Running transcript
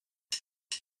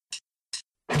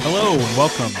Hello and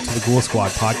welcome to the Ghoul Squad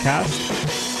podcast.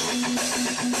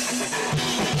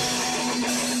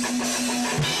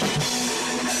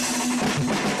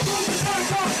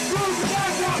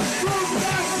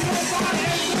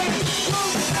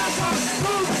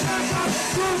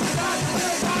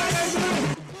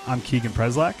 I'm Keegan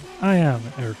Preslak. I am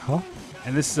Eric Hall.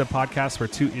 And this is a podcast where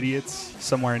two idiots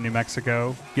somewhere in New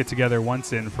Mexico get together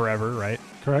once in forever, right?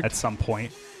 Correct. At some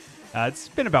point. It's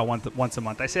been about once a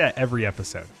month. I say that every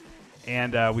episode.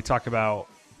 And we talk about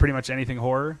pretty much anything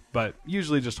horror, but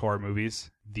usually just horror movies.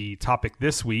 The topic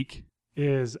this week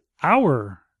is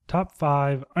our top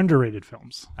 5 underrated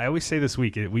films. I always say this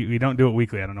week. We don't do it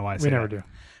weekly. I don't know why I say We never that. do.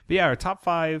 But yeah, our top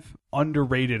 5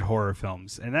 underrated horror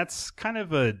films. And that's kind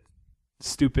of a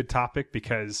stupid topic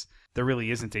because there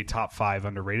really isn't a top 5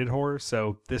 underrated horror.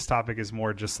 So this topic is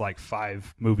more just like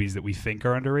 5 movies that we think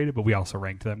are underrated, but we also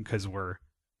ranked them because we're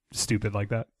stupid like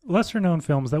that. Lesser known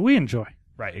films that we enjoy.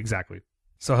 Right, exactly.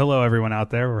 So hello everyone out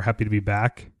there. We're happy to be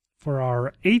back. For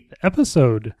our 8th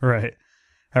episode. Right.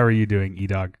 How are you doing,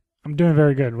 E-Dog? I'm doing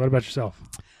very good. What about yourself?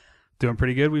 Doing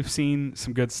pretty good. We've seen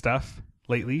some good stuff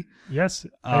lately. Yes,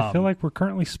 I feel like we're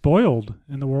currently spoiled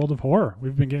in the world of horror.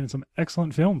 We've been getting some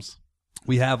excellent films.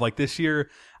 We have, like this year,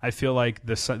 I feel like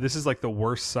this is like the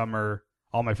worst summer.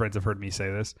 All my friends have heard me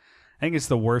say this. I think it's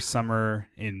the worst summer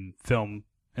in film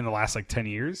in the last like 10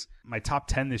 years. My top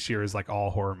 10 this year is like all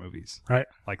horror movies. Right.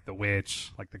 Like The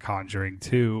Witch, like The Conjuring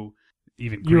 2,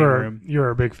 even Green Room.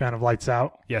 You're a big fan of Lights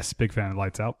Out. Yes, big fan of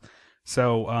Lights Out.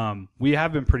 So we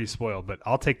have been pretty spoiled, but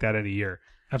I'll take that any year.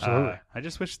 Absolutely. I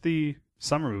just wish the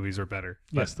summer movies were better.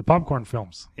 Yes, the popcorn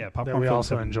films. Yeah, popcorn that we films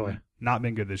also have enjoy. Not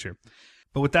been good this year.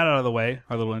 But with that out of the way,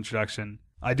 our little introduction,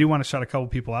 I do want to shout a couple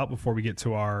people out before we get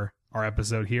to our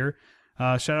episode here.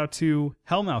 Shout out to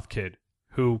Hellmouth Kid,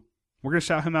 who we're going to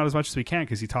shout him out as much as we can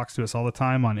because he talks to us all the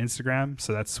time on Instagram,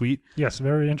 so that's sweet. Yes,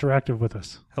 very interactive with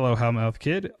us. Hello, Hellmouth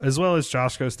Kid, as well as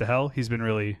Josh Goes to Hell. He's been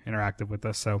really interactive with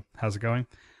us, so how's it going?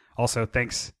 Also,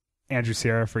 thanks, Andrew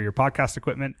Sierra, for your podcast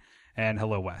equipment, and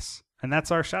hello, Wes. And that's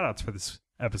our shout outs for this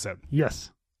episode. Yes.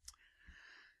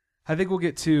 I think we'll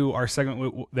get to our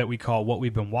segment that we call What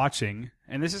We've Been Watching.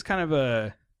 And this is kind of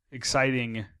a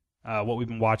exciting What We've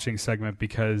Been Watching segment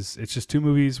because it's just 2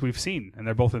 movies we've seen, and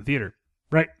they're both in theater.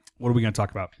 Right. What are we going to talk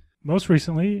about? Most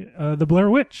recently, The Blair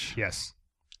Witch. Yes.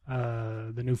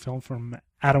 The new film from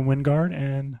Adam Wingard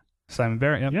and Simon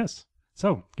Barrett, yep. Yes.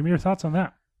 So, give me your thoughts on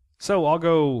that. So, I'll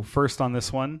go first on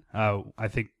this one. I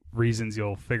think reasons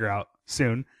you'll figure out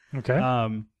soon. Okay.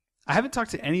 I haven't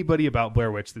talked to anybody about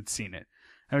Blair Witch that's seen it.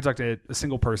 I haven't talked to a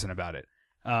single person about it,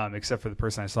 except for the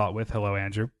person I saw it with. Hello,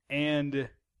 Andrew. And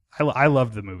I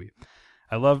loved the movie.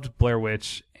 I loved Blair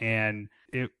Witch, and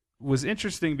it was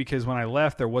interesting because when I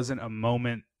left, there wasn't a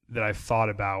moment that I thought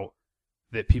about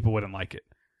that people wouldn't like it.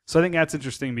 So I think that's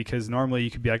interesting because normally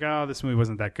you could be like, oh, this movie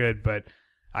wasn't that good, but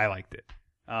I liked it.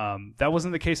 That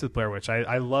wasn't the case with Blair Witch.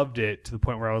 I loved it to the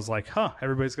point where I was like, huh,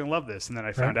 everybody's going to love this. And then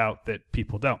I found out that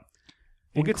people don't.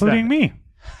 We'll Including me.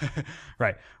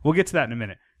 Right. We'll get to that in a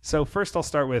minute. So first I'll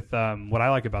start with what I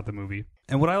like about the movie.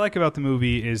 And what I like about the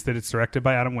movie is that it's directed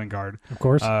by Adam Wingard. Of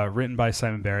course. Written by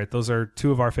Simon Barrett. Those are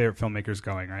 2 of our favorite filmmakers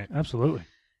going, right? Absolutely.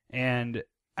 And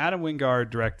Adam Wingard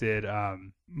directed...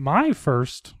 my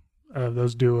first of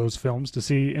those duos films to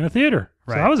see in a theater.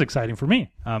 Right. So that was exciting for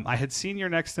me. I had seen Your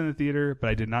Next in the theater, but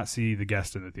I did not see The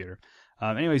Guest in the theater.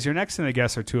 Anyways, Your Next and The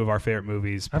Guest are 2 of our favorite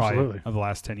movies probably Absolutely. of the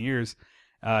last 10 years.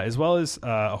 As well as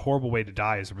A Horrible Way to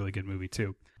Die is a really good movie,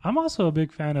 too. I'm also a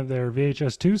big fan of their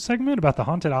VHS 2 segment about the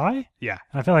haunted eye. Yeah.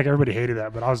 And I feel like everybody hated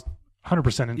that, but I was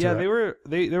 100% into it.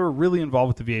 They were really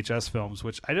involved with the VHS films,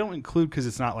 which I don't include because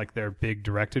it's not like their big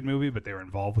directed movie, but they were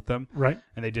involved with them. Right.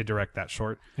 And they did direct that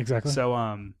short. Exactly.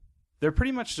 So they're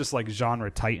pretty much just like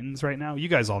genre titans right now. You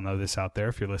guys all know this out there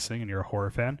if you're listening and you're a horror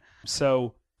fan.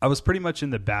 So I was pretty much in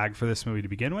the bag for this movie to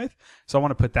begin with. So I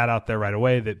want to put that out there right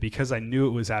away that because I knew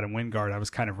it was Adam Wingard, I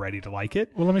was kind of ready to like it.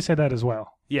 Well, let me say that as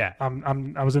well. Yeah.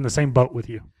 I was in the same boat with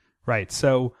you. Right.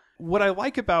 So what I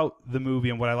like about the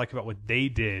movie and what I like about what they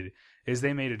did is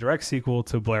they made a direct sequel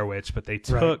to Blair Witch, but they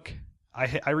took, I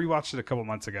rewatched it a couple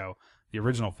months ago, the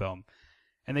original film,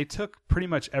 and they took pretty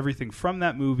much everything from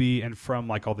that movie and from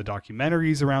like all the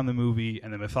documentaries around the movie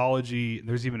and the mythology.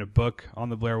 There's even a book on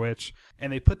the Blair Witch,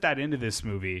 and they put that into this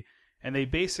movie, and they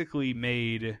basically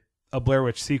made a Blair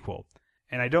Witch sequel.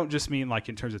 And I don't just mean like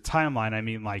in terms of timeline. I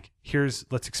mean like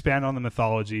let's expand on the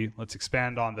mythology. Let's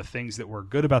expand on the things that were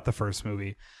good about the first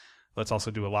movie. Let's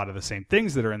also do a lot of the same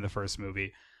things that are in the first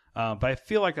movie. But I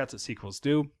feel like that's what sequels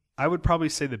do. I would probably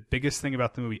say the biggest thing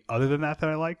about the movie, other than that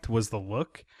I liked, was the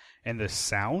look and the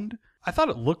sound. I thought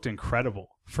it looked incredible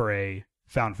for a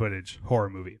found footage horror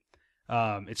movie.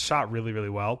 It's shot really, really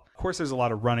well. Of course, there's a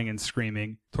lot of running and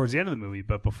screaming towards the end of the movie,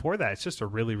 but before that, it's just a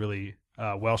really, really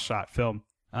well shot film.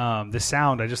 The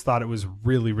sound, I just thought it was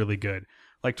really, really good.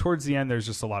 Like towards the end, there's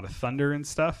just a lot of thunder and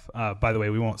stuff. By the way,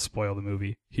 we won't spoil the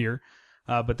movie here,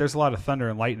 but there's a lot of thunder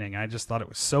and lightning. I just thought it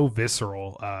was so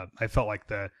visceral. I felt like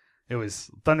it was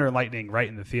thunder and lightning right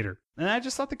in the theater, and I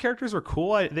just thought the characters were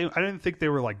cool. I didn't think they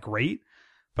were like great,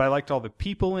 but I liked all the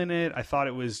people in it. I thought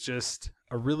it was just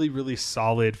a really, really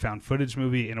solid found footage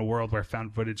movie in a world where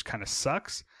found footage kind of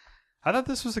sucks. I thought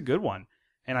this was a good one,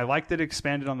 and I liked that it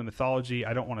expanded on the mythology.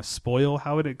 I don't want to spoil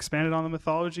how it expanded on the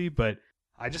mythology, but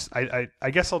I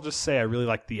guess I'll just say I really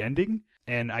liked the ending,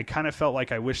 and I kind of felt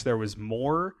like I wish there was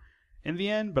more in the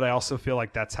end, but I also feel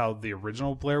like that's how the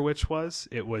original Blair Witch was.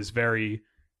 It was very,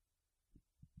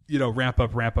 ramp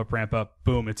up,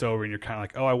 boom, it's over, and you're kind of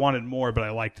like, oh, I wanted more, but I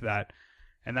liked that.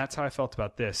 And that's how I felt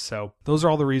about this. So those are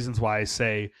all the reasons why I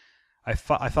say I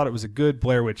thought it was a good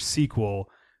Blair Witch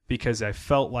sequel, because I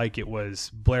felt like it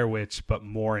was Blair Witch, but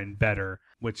more and better,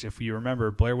 which if you remember,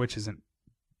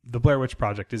 the Blair Witch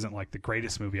Project isn't like the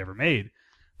greatest movie ever made,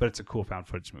 but it's a cool found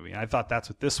footage movie. And I thought that's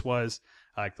what this was.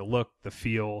 I like the look, the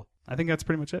feel. I think that's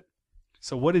pretty much it.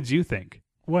 So what did you think?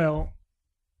 Well,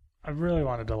 I really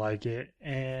wanted to like it,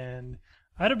 and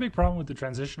I had a big problem with the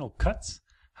transitional cuts,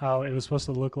 how it was supposed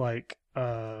to look like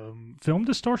film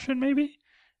distortion maybe,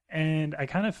 and I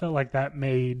kind of felt like that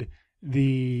made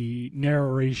the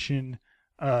narration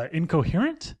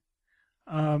incoherent.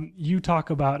 You talk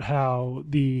about how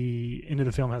the end of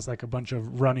the film has like a bunch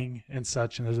of running and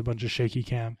such, and there's a bunch of shaky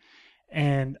cam,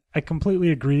 and I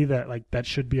completely agree that like that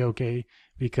should be okay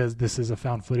because this is a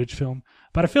found footage film,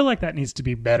 but I feel like that needs to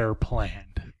be better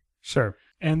planned. Sure.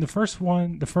 And the first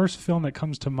film that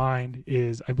comes to mind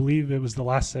is, I believe it was the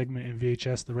last segment in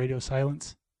VHS, the radio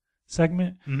silence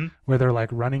segment, where they're like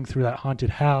running through that haunted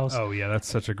house. Oh yeah, that's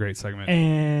such a great segment.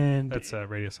 And that's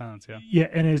radio silence, yeah. Yeah,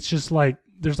 and it's just like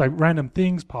there's like random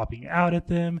things popping out at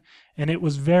them, and it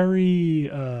was very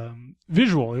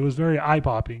visual. It was very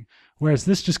eye-popping. Whereas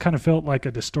this just kind of felt like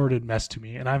a distorted mess to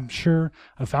me. And I'm sure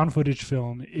a found footage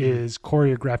film is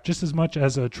choreographed just as much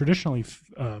as a traditionally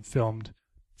filmed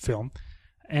film.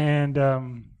 And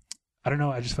I don't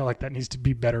know, I just felt like that needs to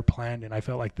be better planned, and I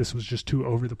felt like this was just too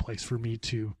over the place for me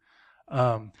to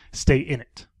stay in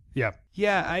it. Yeah.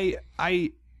 Yeah,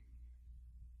 I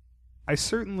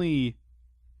certainly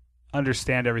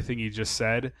understand everything you just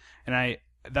said, and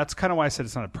that's kind of why I said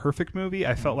it's not a perfect movie.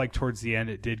 I felt like towards the end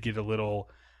it did get a little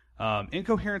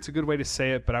incoherent's a good way to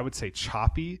say it, but I would say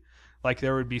choppy. Like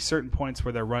there would be certain points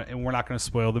where they're and we're not going to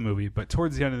spoil the movie, but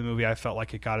towards the end of the movie I felt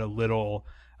like it got a little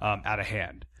out of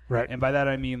hand. Right. And by that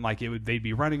I mean like they'd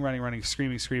be running,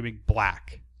 screaming,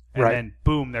 black. And right. then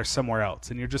boom, they're somewhere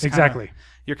else. And you're just you're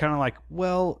kind of like,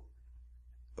 well,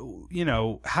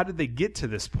 how did they get to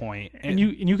this point? And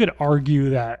you could argue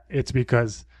that it's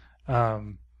because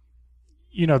the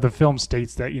film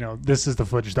states that, this is the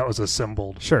footage that was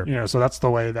assembled. Sure. So that's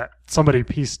the way that somebody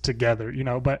pieced together,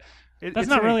 but that's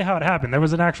not really how it happened. There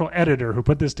was an actual editor who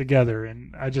put this together,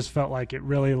 and I just felt like it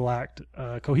really lacked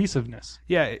cohesiveness.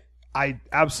 Yeah, I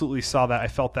absolutely saw that. I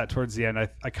felt that towards the end.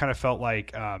 I kind of felt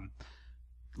like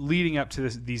leading up to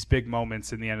these big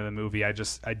moments in the end of the movie, I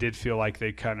did feel like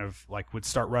they kind of like would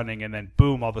start running, and then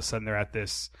boom, all of a sudden they're at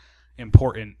this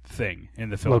important thing in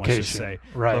the film. Location. Let's just say.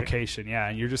 Right. Location, yeah.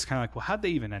 And you're just kind of like, well, how'd they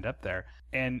even end up there?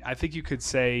 And I think you could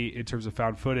say in terms of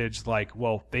found footage, like,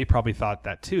 well, they probably thought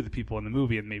that too, the people in the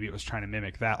movie, and maybe it was trying to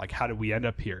mimic that. Like, how did we end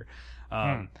up here?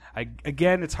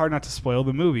 Again, it's hard not to spoil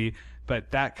the movie,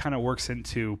 but that kind of works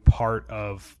into part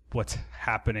of what's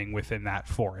happening within that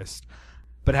forest.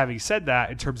 But having said that,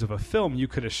 in terms of a film, you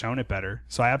could have shown it better.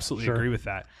 So I absolutely agree with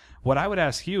that. What I would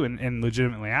ask you, and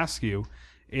legitimately ask you,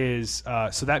 is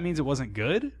so that means it wasn't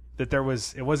good? That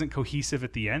it wasn't cohesive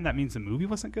at the end? That means the movie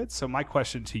wasn't good? So my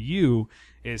question to you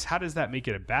is, how does that make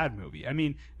it a bad movie? I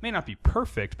mean, it may not be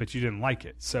perfect, but you didn't like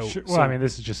it. So, I mean,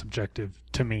 this is just subjective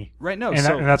to me. Right, no. And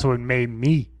that's what made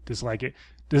me dislike it.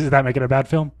 Does that make it a bad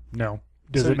film? No.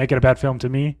 Does it make it a bad film to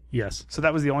me? Yes. So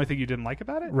that was the only thing you didn't like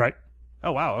about it? Right.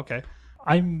 Oh, wow, okay.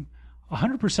 I'm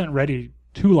 100% ready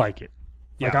to like it.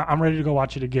 Yeah. Like I'm ready to go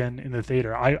watch it again in the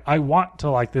theater. I want to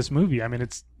like this movie. I mean,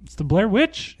 it's the Blair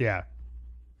Witch. Yeah.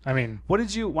 I mean, why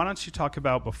don't you talk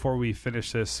about, before we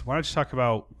finish this, why don't you talk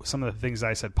about some of the things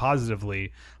I said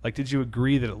positively? Like, did you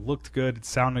agree that it looked good? It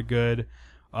sounded good?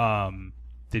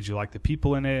 Did you like the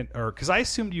people in it? Or, because I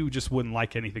assumed you just wouldn't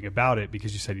like anything about it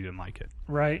because you said you didn't like it.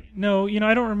 Right. No,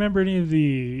 I don't remember any of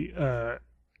the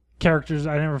characters.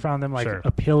 I never found them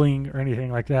appealing or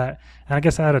anything like that. And I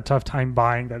guess I had a tough time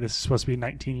buying that this is supposed to be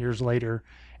 19 years later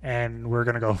and we're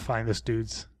going to go find this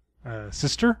dude's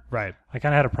sister. Right. I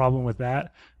kind of had a problem with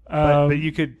that. But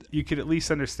you could at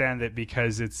least understand that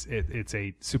because it's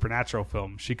a supernatural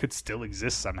film, she could still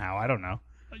exist somehow. I don't know.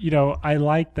 I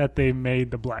like that they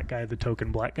made the black guy the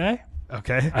token black guy.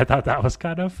 Okay. I thought that was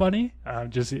kind of funny.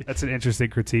 That's an interesting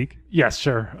critique. Yes,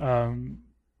 sure.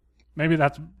 Maybe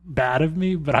that's bad of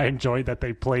me, but I enjoyed that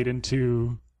they played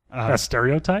into that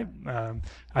stereotype.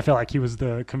 I felt like he was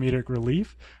the comedic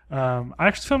relief. I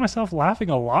actually found myself laughing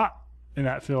a lot in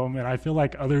that film, and I feel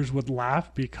like others would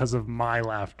laugh because of my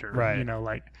laughter.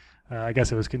 Right. I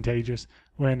guess it was contagious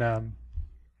when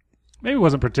maybe it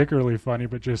wasn't particularly funny,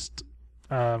 but just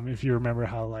if you remember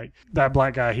how like that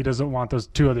black guy, he doesn't want those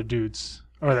two other dudes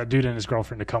or that dude and his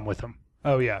girlfriend to come with him.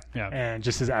 Oh yeah, yeah. And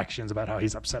just his actions about how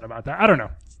he's upset about that. I don't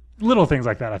know. Little things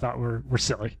like that I thought were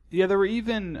silly. Yeah, there were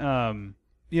even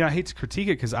I hate to critique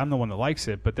it because I'm the one that likes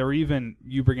it, but there were even,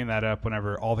 you bringing that up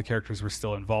whenever all the characters were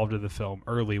still involved in the film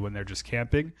early when they're just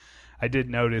camping. I did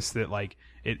notice that like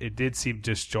it did seem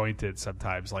disjointed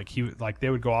sometimes. Like they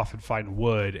would go off and find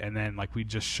wood, and then like we'd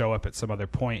just show up at some other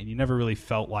point, and you never really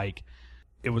felt like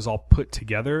it was all put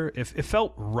together. It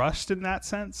felt rushed in that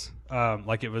sense.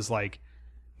 Like it was like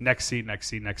next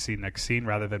scene,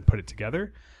 rather than put it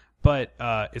together. But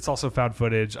it's also found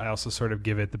footage. I also sort of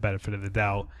give it the benefit of the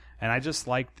doubt. And I just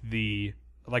liked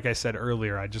like I said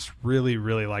earlier, I just really,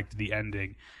 really liked the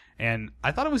ending. And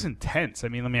I thought it was intense. I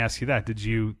mean, let me ask you that. Did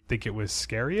you think it was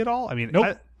scary at all? I mean,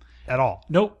 nope. At all?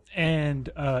 Nope.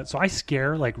 And so I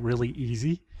scare like really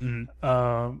easy.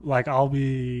 Mm-hmm. Like I'll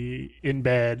be in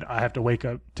bed. I have to wake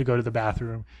up to go to the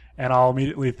bathroom. And I'll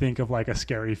immediately think of like a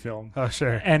scary film. Oh,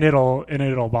 sure. And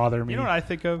it'll bother me. You know what I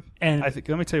think of? And let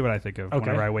me tell you what I think of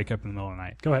whenever I wake up in the middle of the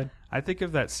night. Go ahead. I think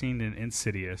of that scene in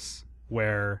Insidious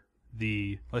where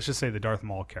let's just say the Darth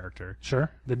Maul character.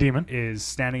 Sure. The demon is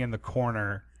standing in the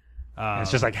corner. And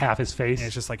it's just like half his face.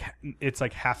 And it's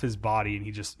like half his body, and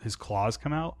his claws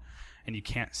come out, and you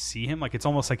can't see him. Like it's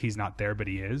almost like he's not there, but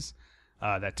he is.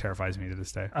 That terrifies me to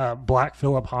this day. Black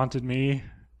Phillip haunted me.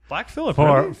 Black Phillip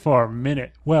for a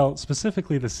minute. Well,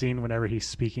 specifically the scene whenever he's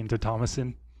speaking to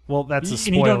Thomason. Well, that's a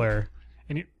spoiler.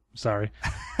 Sorry,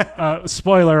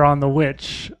 spoiler on the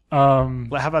witch. How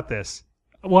about this?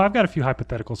 Well, I've got a few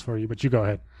hypotheticals for you, but you go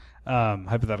ahead.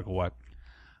 Hypothetical what?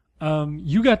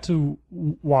 You got to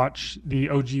watch the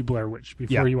OG Blair Witch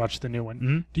before you watched the new one.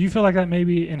 Mm-hmm. Do you feel like that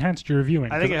maybe enhanced your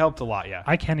viewing? I think it helped a lot, yeah.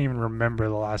 I can't even remember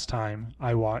the last time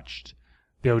I watched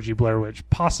the OG Blair Witch,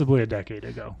 possibly a decade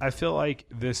ago. I feel like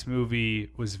this movie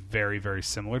was very, very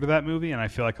similar to that movie, and I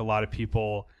feel like a lot of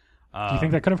people... do you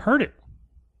think that could have hurt it?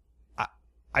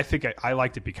 I think I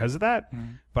liked it because of that,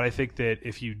 but I think that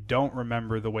if you don't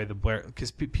remember the way the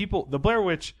Blair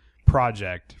Witch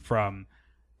Project from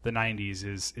the 90s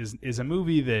is a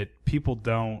movie that people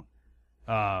don't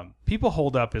people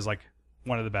hold up as like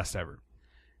one of the best ever,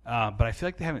 but I feel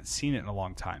like they haven't seen it in a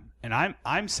long time, and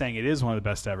I'm saying it is one of the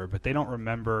best ever, but they don't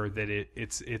remember that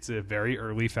it's a very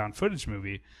early found footage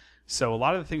movie. So a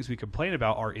lot of the things we complain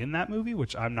about are in that movie,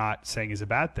 which I'm not saying is a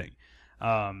bad thing,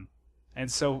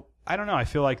 and so I don't know. I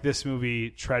feel like this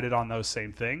movie treaded on those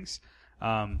same things.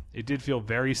 It did feel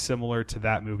very similar to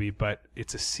that movie, but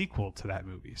it's a sequel to that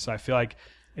movie. So I feel like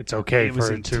it's okay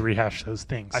for it to rehash those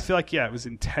things. I feel like, it was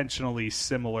intentionally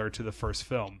similar to the first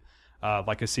film,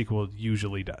 like a sequel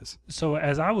usually does. So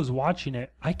as I was watching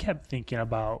it, I kept thinking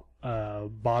about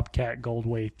Bobcat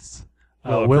Goldthwait's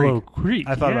Willow Creek.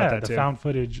 I thought about that too. The found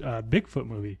footage Bigfoot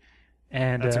movie.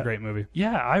 And that's a great movie.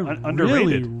 Yeah, I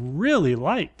underrated. really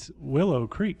liked Willow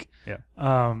Creek. Yeah.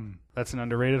 That's an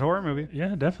underrated horror movie.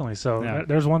 Yeah, definitely. So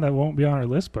there's one that won't be on our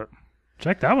list, but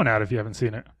check that one out if you haven't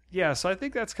seen it. Yeah, so I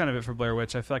think that's kind of it for Blair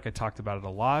Witch. I feel like I talked about it a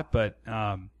lot, but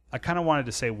I kind of wanted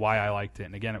to say why I liked it.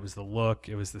 And again, it was the look,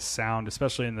 it was the sound,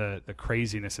 especially in the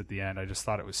craziness at the end. I just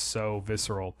thought it was so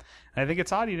visceral. And I think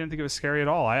it's odd you didn't think it was scary at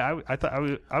all. I thought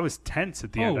I was tense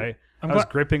at the end. I was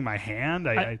gripping my hand.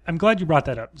 I'm glad you brought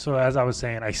that up. So as I was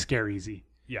saying, I scare easy.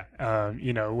 Yeah.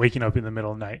 Waking up in the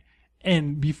middle of the night.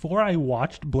 And before I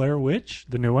watched Blair Witch,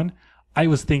 the new one, I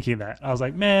was thinking that. I was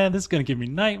like, man, this is going to give me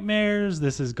nightmares.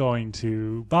 This is going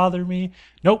to bother me.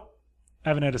 Nope. I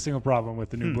haven't had a single problem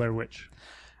with the new Blair Witch.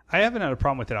 I haven't had a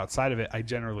problem with it outside of it. I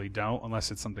generally don't,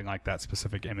 unless it's something like that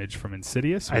specific image from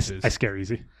Insidious. I scare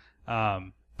easy.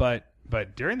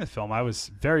 But during the film, I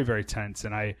was very, very tense,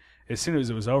 and as soon as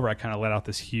it was over, I kind of let out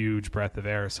this huge breath of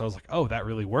air. So I was like, oh, that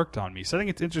really worked on me. So I think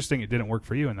it's interesting it didn't work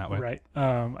for you in that way. Right.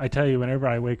 I tell you, whenever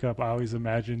I wake up, I always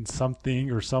imagine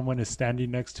something or someone is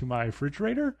standing next to my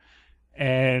refrigerator,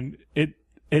 and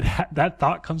that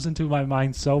thought comes into my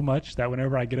mind so much that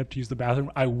whenever I get up to use the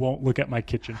bathroom, I won't look at my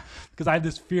kitchen because I have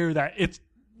this fear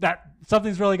that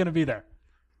something's really going to be there.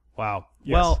 Wow.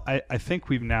 Yes. Well, I think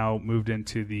we've now moved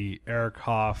into the Eric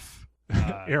Hoff,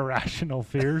 Irrational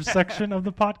fears section of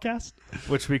the podcast.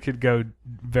 which we could go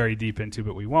very deep into,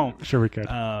 but we won't. Sure, we could.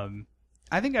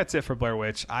 I think that's it for Blair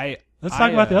Witch. Let's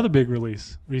talk about the other big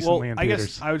release recently in I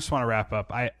theaters. guess I just want to wrap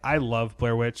up. I love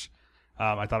Blair Witch.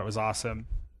 I thought it was awesome.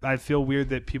 I feel weird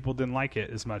that people didn't like it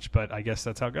as much, but I guess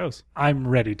that's how it goes. I'm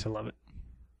ready to love it.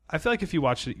 I feel like if you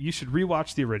watch it, you should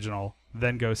rewatch the original,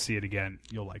 then go see it again.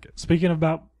 You'll like it. Speaking of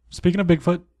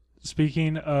Bigfoot,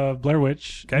 speaking of Blair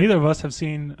Witch, neither of us have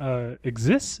seen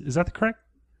Exists. Is that the correct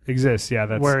Exists, yeah.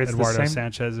 That's Where it's the Eduardo same-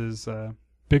 Sanchez's.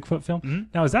 Bigfoot film? Mhm.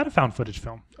 Now, is that a found footage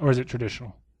film or is it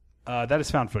traditional? That is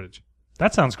found footage.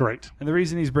 That sounds great. And the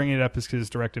reason he's bringing it up is because it's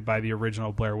directed by the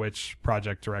original Blair Witch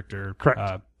Project director,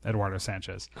 Correct. Eduardo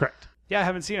Sanchez. Correct. Yeah, I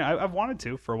haven't seen it. I've wanted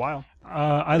to for a while.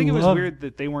 I think it was love- weird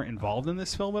that they weren't involved in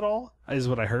this film at all, is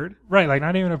what I heard. Right, like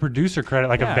not even a producer credit,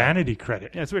 like Yeah. a vanity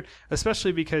credit. Yeah, it's weird,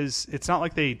 especially because it's not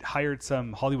like they hired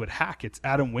some Hollywood hack. It's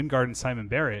Adam Wingard and Simon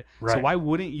Barrett. So Right. why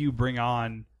wouldn't you bring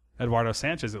on Eduardo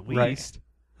Sanchez at least? Right.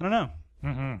 I don't know.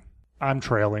 Mm-hmm. I'm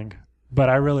trailing, but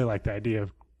I really like the idea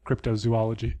of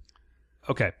cryptozoology.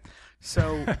 Okay,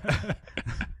 so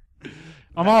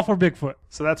I'm all for Bigfoot.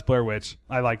 so that's Blair Witch.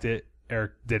 I liked it.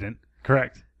 Eric didn't.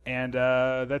 Correct. And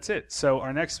that's it. So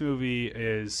our next movie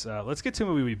is let's get to a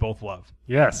movie we both love,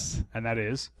 Yes. and that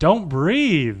is. Don't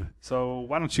Breathe. So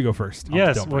why don't you go first?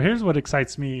 Yes. Don't Well, Breathe. here's what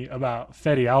excites me about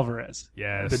Fede Alvarez,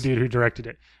 Yes. the dude who directed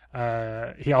it.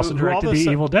 He also Who all directed of a the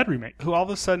sudden- Evil Dead remake Who all of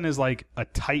a sudden is like a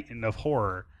titan of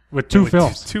horror with two with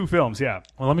films. Two films, yeah.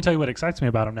 Well, let me tell you what excites me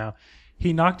about him now.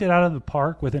 He knocked it out of the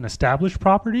park with an established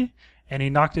property, and he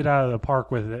knocked it out of the park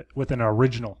with an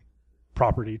original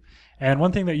property. And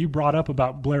one thing that you brought up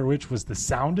about Blair Witch was the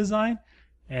sound design.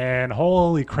 And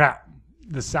holy crap,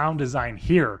 the sound design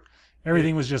here.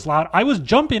 Everything was just loud. I was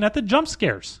jumping at the jump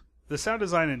scares. The sound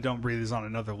design in Don't Breathe is on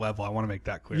another level. I want to make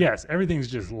that clear. Yes, everything's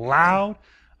just loud.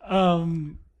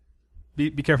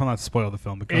 Be careful not to spoil the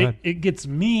film, but go ahead. It gets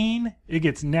mean, it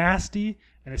gets nasty,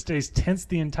 and it stays tense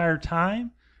the entire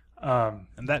time.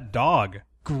 And that dog.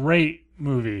 Great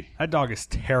movie. That dog is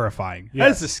terrifying. Yes.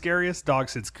 That is the scariest dog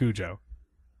since Cujo.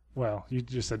 Well, you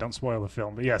just said don't spoil the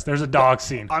film, but yes, there's a dog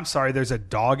scene. I'm sorry, there's a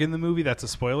dog in the movie. That's a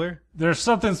spoiler. There's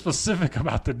something specific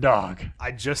about the dog.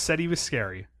 I just said he was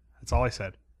scary. That's all I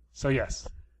said. So yes,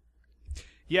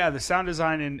 Yeah, the sound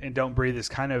design in Don't Breathe is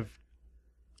kind of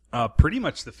pretty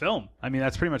much the film. I mean,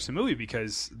 that's pretty much the movie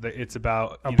because it's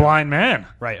about a blind man.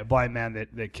 Right, a blind man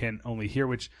that can only hear,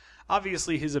 which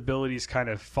obviously his abilities kind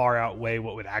of far outweigh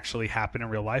what would actually happen in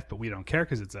real life, but we don't care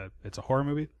because it's a horror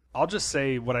movie. I'll just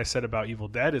say what I said about Evil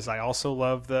Dead is I also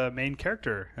love the main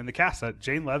character and the cast. That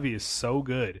Jane Levy is so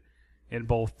good in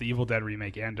both the Evil Dead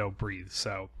remake and Don't Breathe.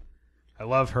 So I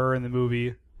love her in the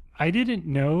movie. I didn't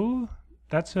know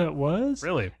that's who it was.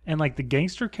 Really? And like the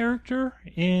gangster character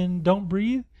in Don't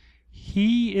Breathe,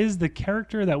 he is the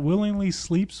character that willingly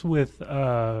sleeps with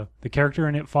the character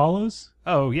in It Follows.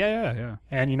 Oh, yeah.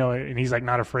 And and he's like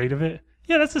not afraid of it.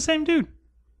 Yeah, that's the same dude.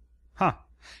 Huh.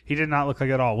 He did not look like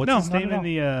it at all. What's No, his not name at in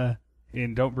the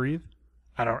in Don't Breathe?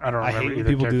 I don't remember. I hate when either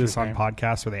people do this character's on name.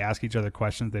 podcasts where they ask each other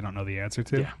questions they don't know the answer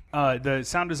to. Yeah. The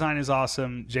sound design is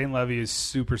awesome. Jane Levy is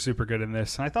super, super good in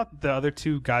this. And I thought the other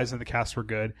two guys in the cast were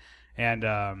good. And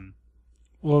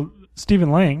Well, Stephen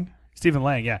Lang. Stephen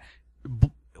Lang, yeah.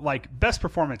 Like, best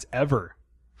performance ever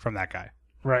from that guy.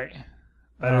 Right.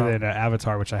 Better than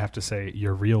Avatar, which I have to say,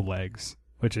 Your Real Legs,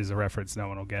 which is a reference no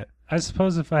one will get. I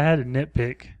suppose if I had a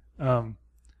nitpick,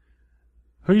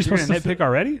 who are you You're supposed going to to nitpick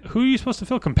already? Who are you supposed to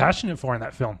feel compassionate for in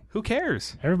that film? Who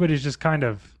cares? Everybody's just kind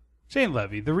of Jane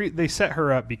Levy. They set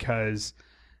her up because,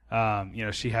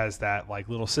 she has that like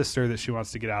little sister that she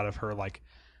wants to get out of her like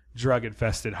drug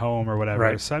infested home or whatever.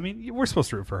 Right. So I mean, we're supposed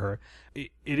to root for her.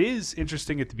 It is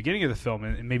interesting at the beginning of the film,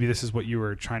 and maybe this is what you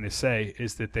were trying to say,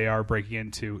 is that they are breaking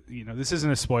into. This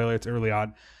isn't a spoiler. It's early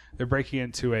on. They're breaking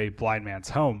into a blind man's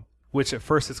home, which at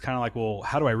first it's kind of like, well,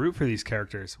 how do I root for these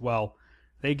characters? Well,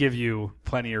 they give you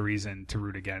plenty of reason to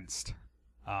root against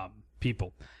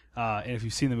people. And if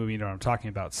you've seen the movie, you know what I'm talking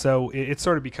about. So it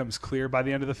sort of becomes clear by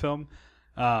the end of the film.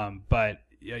 But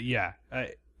yeah.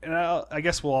 And I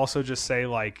guess we'll also just say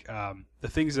like the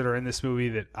things that are in this movie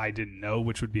that I didn't know,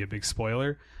 which would be a big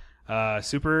spoiler,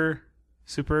 super,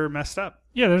 super messed up.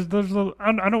 yeah. There's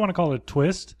I don't want to call it a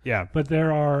twist, Yeah. but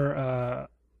there are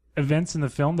events in the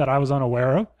film that I was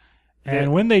unaware of, and Yeah.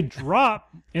 when they drop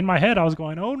in my head, I was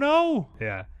going, "Oh no!"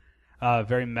 Yeah.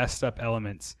 Very messed up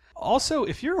elements. Also,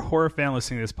 if you're a horror fan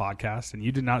listening to this podcast and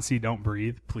you did not see Don't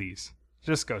Breathe, please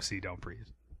just go see Don't Breathe.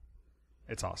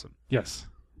 It's awesome. Yes.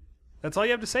 That's all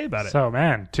you have to say about it. So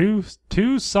man,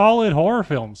 two solid horror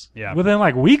films. Yeah. Within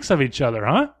like weeks of each other,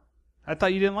 huh? I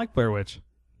thought you didn't like Blair Witch.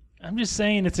 I'm just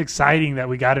saying it's exciting that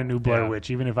we got a new Blair Yeah. Witch,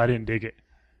 even if I didn't dig it.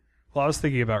 Well, I was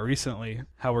thinking about recently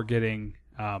how we're getting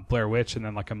Blair Witch, and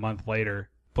then like a month later,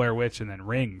 Blair Witch, and then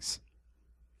Rings,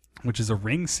 which is a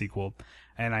Rings sequel.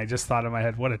 And I just thought in my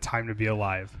head, what a time to be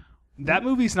alive. That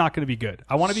movie's not going to be good.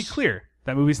 I want to be clear.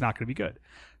 That movie's not going to be good.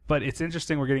 But it's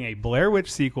interesting we're getting a Blair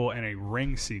Witch sequel and a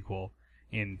Rings sequel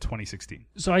in 2016.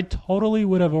 So I totally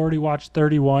would have already watched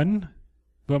 31,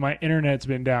 but my internet's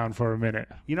been down for a minute.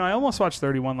 You know, I almost watched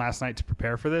 31 last night to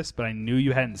prepare for this, but I knew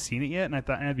you hadn't seen it yet, and I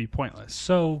thought it'd be pointless.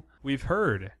 So We've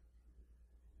heard.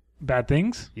 bad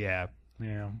things? Yeah.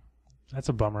 Yeah. That's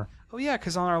a bummer. Oh, yeah,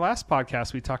 because on our last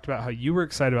podcast, we talked about how you were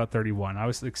excited about 31. I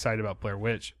was excited about Blair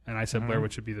Witch, and I said Blair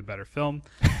Witch would be the better film.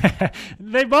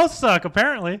 They both suck,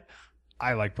 apparently.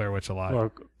 I like Blair Witch a lot.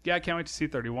 Well, Yeah, I can't wait to see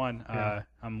 31. Yeah.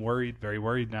 I'm worried, very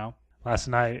worried now. last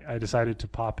night I decided to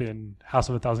pop in House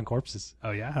of a Thousand Corpses Oh,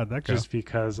 yeah? How'd that go? just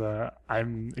because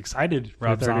I'm excited for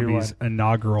Rob 31. Zombie's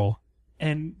inaugural.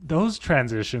 And those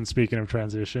transitions, speaking of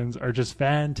transitions, are just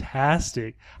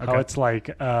fantastic. How Okay. it's like,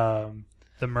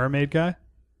 The mermaid guy?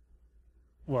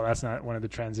 well, that's not one of the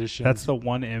transitions. That's the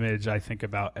one image I think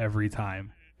about every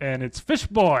time. and it's Fish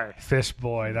Boy. Fish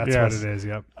Boy, that's Yes. what it is,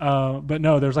 yep. But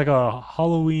no, there's like a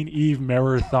Halloween Eve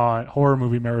marathon, horror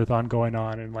movie marathon going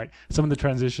on, and like some of the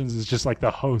transitions is just like the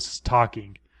hosts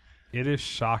talking. It is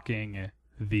shocking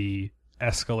the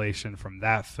escalation from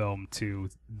that film to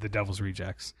The Devil's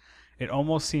Rejects. It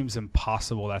almost seems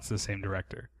impossible that's the same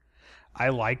director. I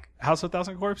like House of a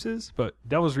Thousand Corpses, but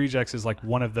Devil's Rejects is like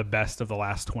one of the best of the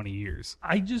last 20 years.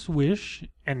 I just wish,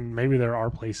 and maybe there are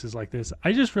places like this,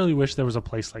 I just really wish there was a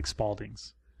place like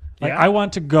Spalding's. Like, Yeah. I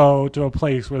want to go to a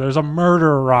place where there's a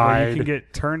murder Where ride. you can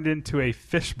get turned into a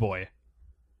fish boy.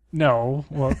 No,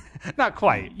 well, Not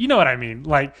quite. you know what I mean.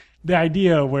 Like the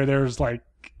idea where there's like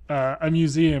a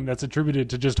museum that's attributed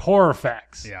to just horror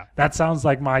facts. Yeah. That sounds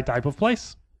like my type of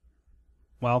place.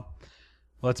 Well,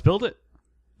 let's build it.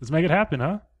 Let's make it happen,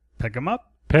 huh? Pick them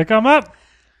up. Pick them up.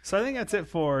 So I think that's it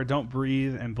for Don't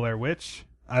Breathe and Blair Witch.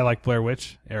 I like Blair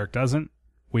Witch. Eric doesn't.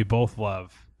 We both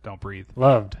love Don't Breathe.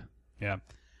 Loved. Yeah.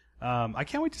 I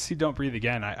can't wait to see Don't Breathe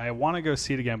again. I want to go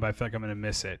see it again, but I feel like I'm going to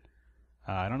miss it.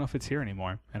 I don't know if it's here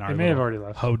anymore. In our It may have little already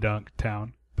left. Podunk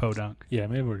town. Podunk. Yeah, it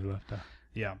may have already left.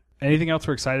 Yeah. Anything else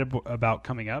we're excited about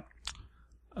coming up?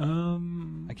 I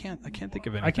I can't think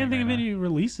of anything. I can't think right of now. any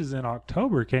releases in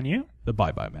October. Can you? The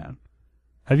Bye Bye Man.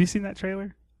 Have you seen that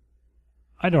trailer?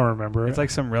 I don't remember. It's like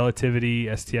some Relativity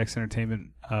STX Entertainment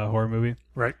horror movie.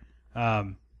 right.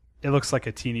 It looks like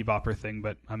a teeny bopper thing,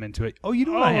 but I'm into it. Oh, you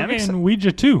know what I am okay, excited? and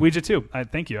Ouija 2. Ouija 2.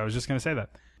 Thank you. I was just going to say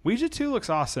that. Ouija 2 looks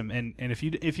awesome, and if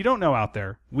you don't know out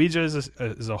there, Ouija is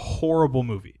a horrible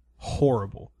movie.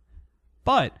 Horrible.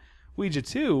 But Ouija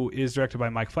 2 is directed by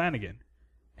Mike Flanagan,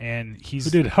 and Who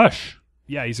did Hush?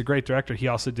 yeah, he's a great director. He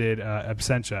also did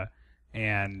Absentia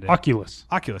and Oculus.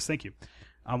 Oculus. Thank you.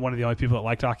 I'm one of the only people that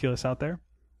liked Oculus out there.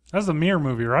 That's the Mirror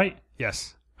movie, right?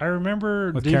 Yes. I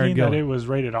remember With Karen digging that Gillan. it was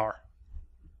rated R.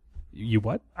 You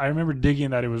what? I remember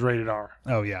digging that it was rated R.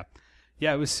 Oh yeah,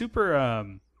 yeah. It was super.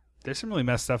 There's some really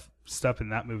messed up stuff in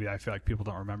that movie. I feel like people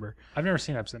don't remember. I've never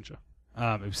seen Absentia.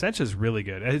 Absentia is really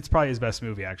good. It's probably his best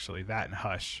movie, actually. That and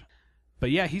Hush.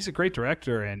 But yeah, he's a great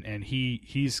director, and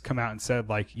he's come out and said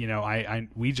like, you know,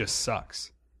 Ouija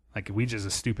sucks. Like Ouija's a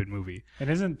stupid movie. And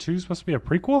isn't 2 supposed to be a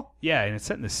prequel? Yeah, and it's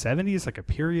set in the 70s, like a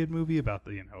period movie about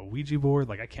the Ouija board.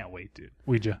 Like I can't wait, dude.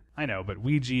 Ouija. I know, but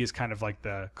Ouija is kind of like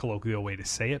the colloquial way to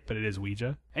say it, but it is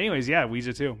Ouija. Anyways, yeah,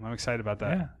 Ouija too. I'm excited about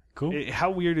that. Yeah, cool. How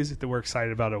weird is it that we're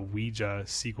excited about a Ouija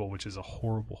sequel, which is a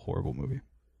horrible, horrible movie?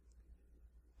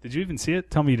 Did you even see it?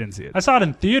 Tell me you didn't see it. I saw it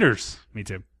in theaters. Me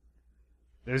too.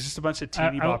 There's just a bunch of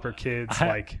teeny bopper kids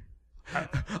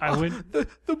I went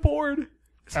the board.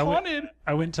 It's I went- haunted.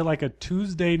 I went to like a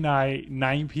Tuesday night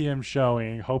 9 p.m.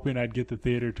 showing, hoping I'd get the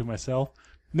theater to myself.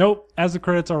 Nope. As the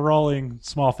credits are rolling,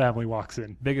 small family walks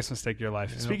in. Biggest mistake of your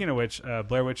life. Speaking of which,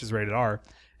 Blair Witch is rated R,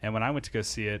 and when I went to go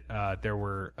see it, there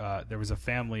was a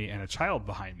family and a child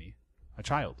behind me, a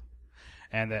child.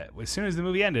 And as soon as the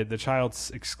movie ended, the child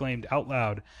exclaimed out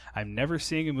loud, "I'm never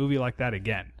seeing a movie like that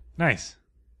again." Nice.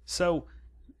 So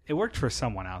it worked for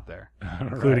someone out there,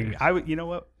 including Right. me. You know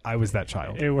what? I was that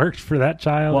child. It worked for that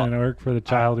child, Well, and it worked for the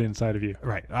child inside of you.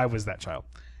 Right. I was that child.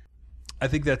 I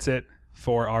think that's it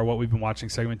for our What We've Been Watching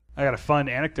segment. I got a fun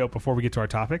anecdote before we get to our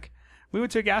topic. We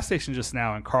went to a gas station just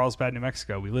now in Carlsbad, New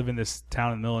Mexico. We live in this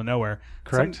town in the middle of nowhere.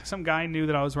 Correct. Some guy knew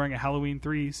that I was wearing a Halloween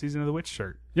 3 Season of the Witch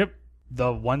shirt. Yep.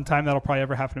 The one time that'll probably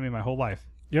ever happen to me my whole life.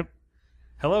 Yep.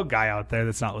 Hello, guy out there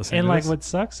that's not listening And to like this. what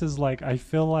sucks is like I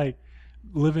feel like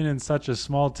living in such a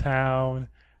small town,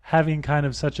 having kind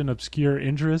of such an obscure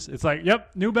interest. It's like,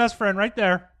 yep, new best friend right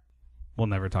there. We'll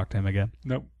never talk to him again.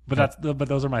 Nope. But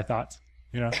those are my thoughts.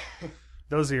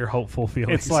 Those are your hopeful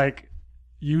feelings. It's like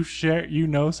you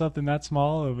know something that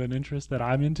small of an interest that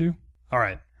I'm into. All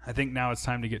right. I think now it's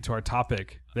time to get to our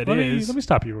topic. Let me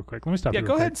stop you real quick. Yeah,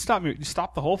 go ahead. Stop me.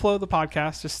 Stop the whole flow of the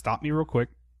podcast. Just stop me real quick.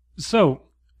 So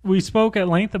we spoke at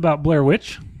length about Blair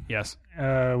Witch. Yes.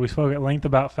 We spoke at length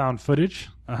about found footage.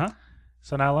 Uh-huh.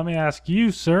 So now let me ask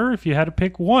you, sir, if you had to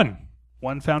pick one.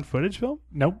 One found footage film?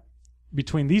 Nope.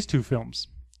 Between these two films.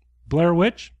 Blair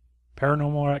Witch,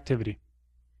 Paranormal Activity.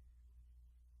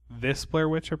 This Blair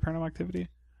Witch or Paranormal Activity?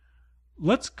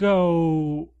 Let's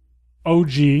go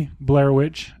OG Blair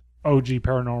Witch, OG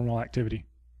Paranormal Activity.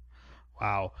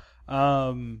 Wow.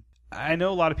 I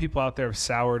know a lot of people out there have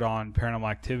soured on Paranormal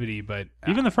Activity, but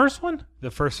even the first one?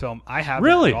 The first film, I haven't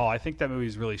really? At all. I think that movie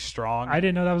is really strong. I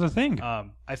didn't know that was a thing.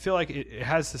 I feel like it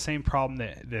has the same problem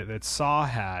that Saw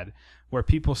had, where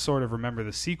people sort of remember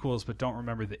the sequels but don't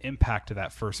remember the impact of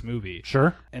that first movie.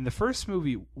 Sure. And the first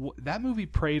movie, that movie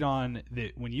preyed on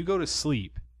that when you go to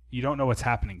sleep, you don't know what's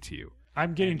happening to you.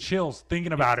 I'm getting chills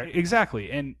thinking about it. Exactly.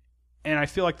 And I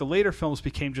feel like the later films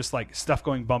became just like stuff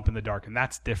going bump in the dark, and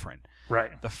that's different.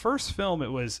 Right. The first film,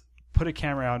 it was put a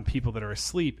camera on people that are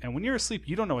asleep, and when you're asleep,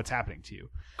 you don't know what's happening to you.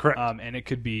 Correct. And it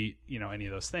could be, any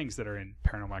of those things that are in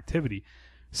Paranormal Activity.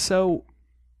 So,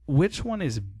 which one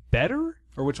is better,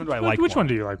 or which one do I like more? Which one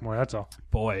do you like more? That's all.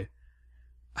 Boy.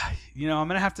 I'm going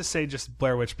to have to say just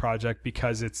Blair Witch Project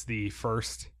because it's the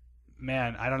first.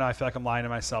 Man, I don't know. I feel like I'm lying to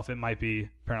myself. It might be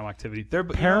Paranormal Activity.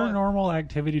 Paranormal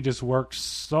Activity just worked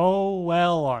so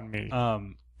well on me.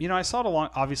 I saw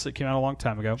it obviously it came out a long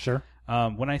time ago. Sure.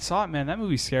 When I saw it, man, that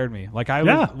movie scared me. Like when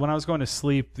I was going to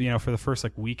sleep, for the first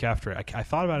week after it, I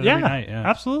thought about it every night. Yeah,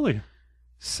 absolutely.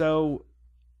 So,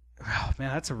 man,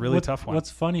 that's a really tough one.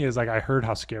 What's funny is I heard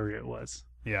how scary it was.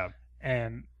 Yeah.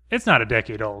 And it's not a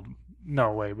decade old.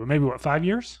 No way. But maybe 5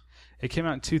 years? It came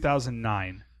out in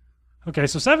 2009. Okay,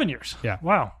 so 7 years. Yeah.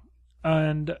 Wow.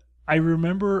 And I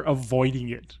remember avoiding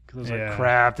it because I was like,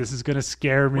 crap, this is going to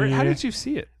scare me. How did you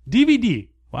see it? DVD.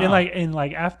 Wow. And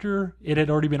after it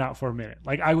had already been out for a minute.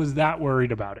 I was that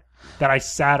worried about it that I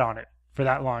sat on it for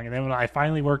that long. And then when I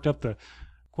finally worked up the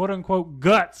quote unquote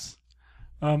guts,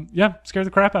 scared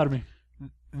the crap out of me.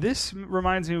 This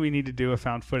reminds me we need to do a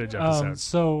found footage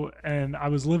episode. And I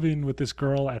was living with this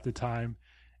girl at the time.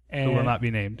 And, who will not be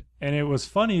named. And it was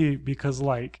funny because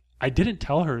I didn't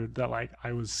tell her that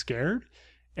I was scared.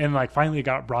 And finally it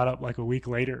got brought up a week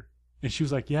later. And she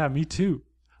was like, yeah, me too.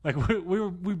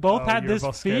 We both had this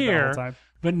fear,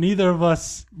 but neither of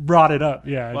us brought it up.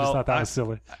 Yeah, I just thought that was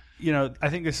silly. I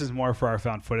think this is more for our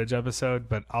found footage episode,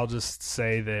 but I'll just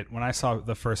say that when I saw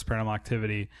the first Paranormal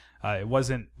Activity, it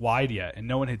wasn't wide yet, and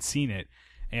no one had seen it.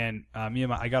 And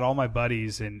I got all my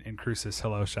buddies in Cruces.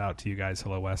 Hello, shout out to you guys.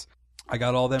 Hello, Wes. I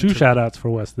got all them. 2 shout outs for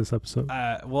Wes this episode.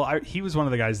 He was one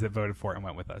of the guys that voted for it and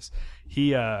went with us.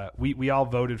 We all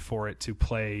voted for it to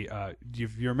play. You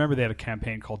remember they had a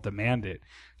campaign called Demand It.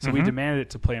 So we demanded it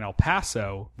to play in El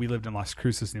Paso. We lived in Las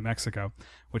Cruces, New Mexico,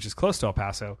 which is close to El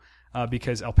Paso,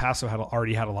 because El Paso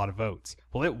already had a lot of votes.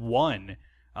 Well, it won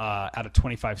out of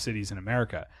 25 cities in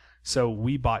America. So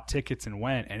we bought tickets and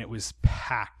went, and it was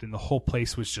packed, and the whole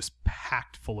place was just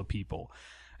packed full of people.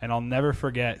 And I'll never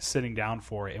forget sitting down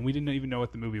for it. And we didn't even know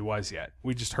what the movie was yet.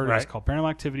 We just heard it was called Paranormal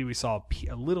Activity. We saw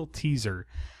a little teaser,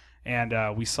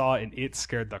 and we saw it, and it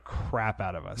scared the crap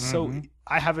out of us. So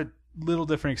I have a little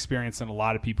different experience than a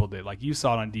lot of people did. You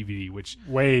saw it on DVD, which...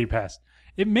 Way past.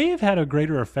 It may have had a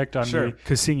greater effect on me. Sure,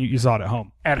 because seeing you saw it at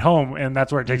home. At home, and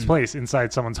that's where it takes place,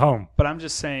 inside someone's home. But I'm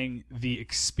just saying the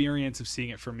experience of seeing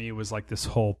it for me was this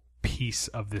whole piece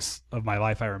of my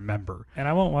life I remember. And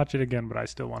I won't watch it again, but I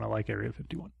still want to like Area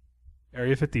 51.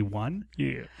 Area 51?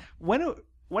 Yeah. When are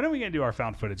we going to do our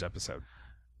found footage episode?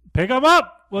 Pick them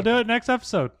up. We'll do it next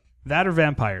episode. That or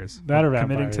vampires.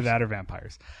 Committing to that or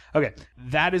vampires. Okay,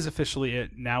 that is officially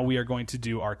it. Now we are going to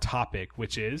do our topic,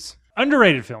 which is...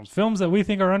 underrated films. Films that we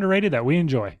think are underrated that we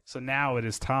enjoy. So now it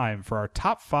is time for our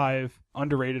top 5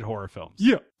 underrated horror films.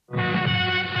 Yeah.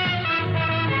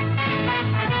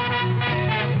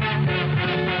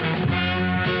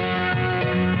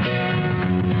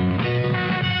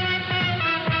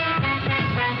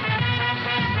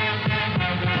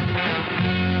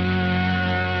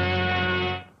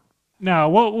 Now,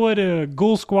 what would a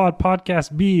Ghoul Squad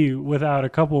podcast be without a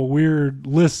couple weird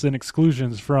lists and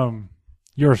exclusions from,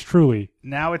 yours truly.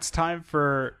 Now it's time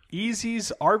for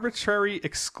Easy's Arbitrary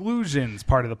Exclusions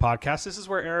part of the podcast. This is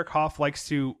where Eric Hoff likes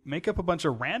to make up a bunch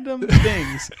of random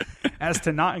things as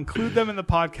to not include them in the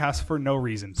podcast for no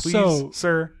reason. Please,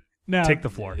 sir, now, take the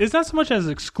floor. It's not so much as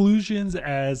exclusions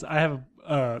as I have.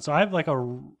 So I have like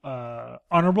a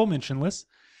honorable mention list,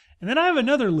 and then I have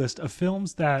another list of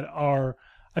films that are,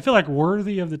 I feel like,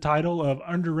 worthy of the title of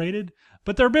underrated,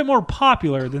 but they're a bit more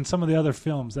popular than some of the other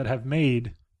films that have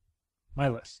made my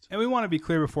list. And we want to be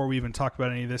clear before we even talk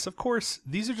about any of this. Of course,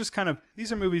 these are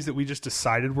movies that we just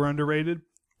decided were underrated.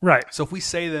 Right. So if we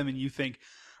say them and you think,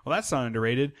 well, that's not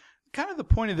underrated, kind of the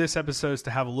point of this episode is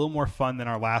to have a little more fun than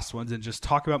our last ones and just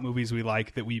talk about movies we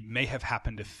like that we may have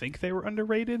happened to think they were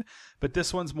underrated. But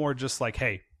this one's more just like,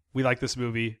 hey, we like this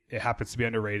movie. It happens to be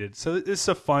underrated. So this is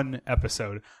a fun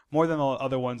episode, more than the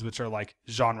other ones, which are like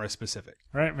genre specific.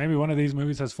 Right. Maybe one of these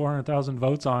movies has 400,000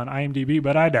 votes on IMDb,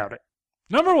 but I doubt it.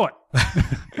 Number 1. Go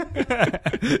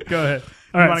ahead.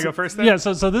 You want to go first then? Yeah,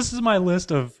 so this is my list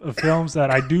of films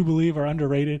that I do believe are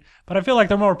underrated, but I feel like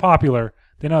they're more popular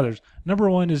than others. Number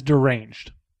 1 is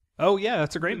Deranged. Oh, yeah,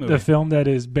 that's a great movie. The film that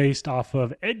is based off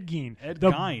of Ed Gein.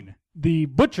 Gein. The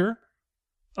butcher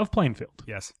of Plainfield.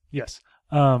 Yes. Yes.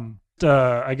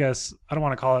 I guess I don't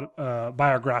want to call it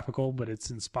biographical, but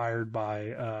it's inspired by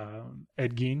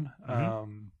Ed Gein,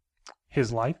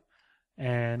 his life.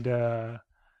 And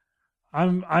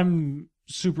I'm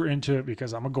super into it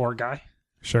because I'm a gore guy.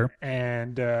 Sure.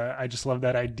 And I just love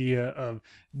that idea of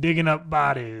digging up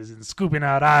bodies and scooping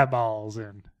out eyeballs,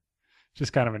 and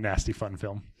just kind of a nasty, fun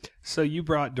film. So you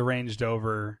brought Deranged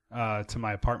over to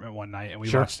my apartment one night, and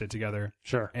we watched it together.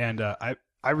 Sure. And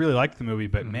I really liked the movie,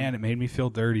 but man, it made me feel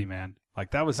dirty, man. Like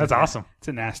that's awesome. It's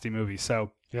a nasty movie.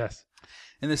 So yes,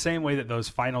 in the same way that those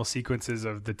final sequences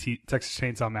of the Texas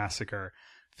Chainsaw Massacre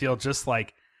feel just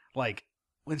like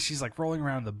when she's like rolling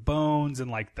around the bones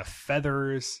and like the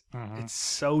feathers, it's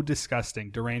so disgusting.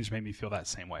 Deranged made me feel that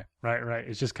same way. Right.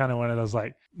 It's just kind of one of those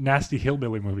like nasty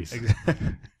hillbilly movies.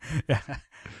 Yeah.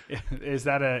 Is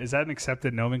that an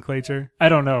accepted nomenclature? I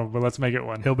don't know, but let's make it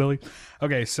one. Hillbilly.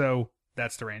 Okay, so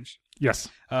that's Deranged. Yes.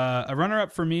 A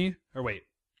runner-up for me, or wait,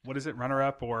 what is it?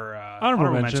 Runner-up or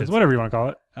honorable mentions, whatever you want to call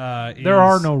it. There is,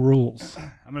 are no rules.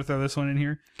 I'm going to throw this one in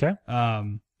here. Okay.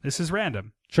 This is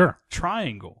random. Sure.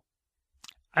 Triangle.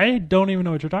 I don't even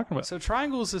know what you're talking about. So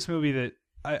Triangle is this movie that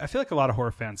I feel like a lot of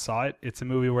horror fans saw it. It's a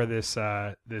movie where this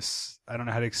I don't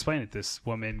know how to explain it. This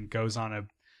woman goes on a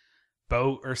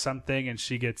boat or something, and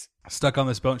she gets stuck on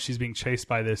this boat, and she's being chased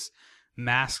by this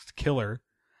masked killer.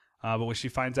 But what she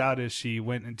finds out is she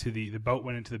went into the boat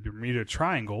went into the Bermuda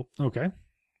Triangle. Okay.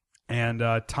 And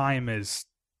time is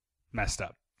messed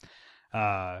up.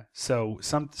 So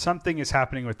something is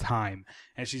happening with time,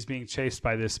 and she's being chased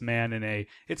by this man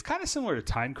it's kind of similar to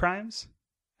Time Crimes.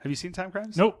 Have you seen Time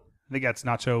Crimes? Nope. I think that's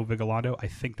Nacho Vigalondo. I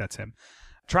think that's him.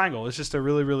 Triangle is just a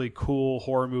really, really cool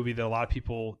horror movie that a lot of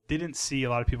people didn't see. A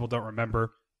lot of people don't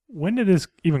remember. When did this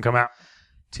even come out?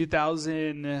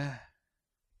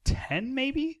 2010,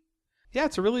 maybe? Yeah,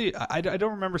 it's a really... I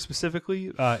don't remember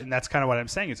specifically, and that's kind of what I'm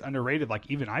saying. It's underrated. Like,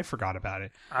 even I forgot about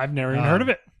it. I've never even heard of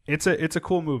it. It's a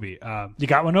cool movie. You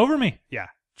got one over me. Yeah,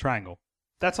 Triangle.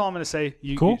 That's all I'm going to say.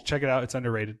 Cool. You check it out. It's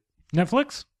underrated.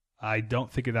 Netflix? I don't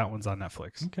think that one's on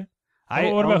Netflix. Okay.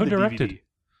 What about who directed? DVD.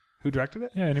 Who directed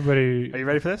it? Yeah, anybody... Are you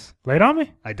ready for this? Lay it on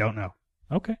me? I don't know.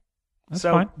 Okay. That's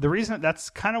so fine. The reason... That's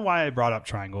kind of why I brought up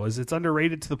Triangle, is it's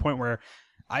underrated to the point where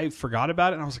I forgot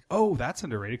about it, and I was like, oh, that's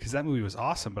underrated, because that movie was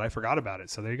awesome, but I forgot about it.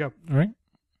 So there you go. All right.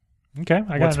 Okay,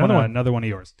 I got another one. Another one of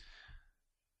yours.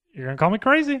 You're going to call me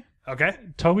crazy. Okay.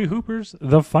 Tobe Hooper's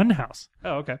The Funhouse.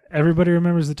 Oh, okay. Everybody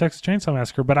remembers the Texas Chainsaw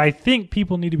Massacre, but I think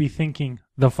people need to be thinking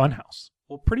The Funhouse.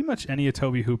 Well, pretty much any of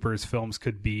Tobe Hooper's films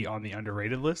could be on the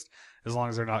underrated list, as long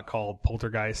as they're not called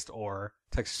Poltergeist or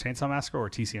Texas Chainsaw Massacre or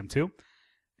TCM2.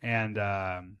 And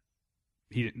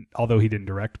although he didn't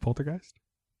direct Poltergeist.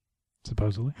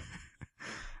 Supposedly.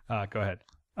 Go ahead.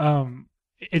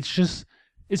 It's just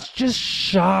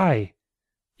shy.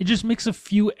 It just makes a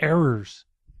few errors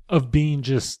of being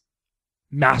just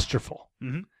masterful.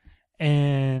 Mm-hmm.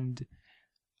 And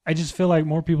I just feel like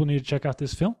more people need to check out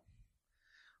this film.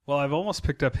 Well, I've almost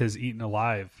picked up his Eaten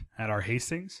Alive at our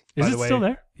Hastings. Is it still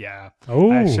there? Yeah.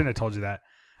 Oh. I shouldn't have told you that.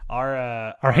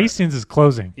 Our Hastings is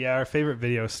closing. Yeah, our favorite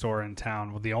video store in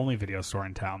town. Well, the only video store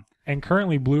in town. And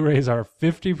currently Blu-rays are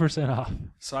 50% off.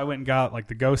 So I went and got like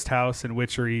the Ghost House and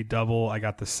Witchery double. I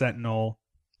got the Sentinel.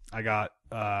 I got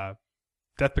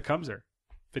Death Becomes Her.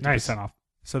 50% off.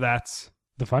 So that's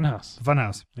The Funhouse. The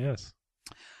Funhouse. Yes.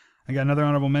 I got another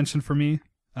honorable mention for me.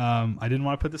 I didn't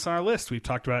want to put this on our list. We've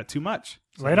talked about it too much.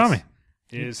 So lay it on me.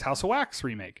 Is House of Wax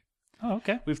remake. Oh,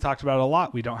 okay. We've talked about it a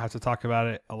lot. We don't have to talk about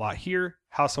it a lot here.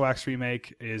 House of Wax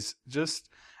remake is just,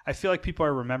 I feel like people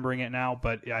are remembering it now,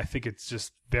 but I think it's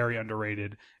just very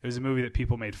underrated. It was a movie that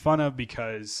people made fun of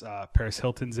because Paris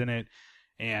Hilton's in it,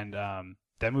 and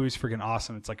that movie's freaking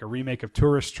awesome. It's like a remake of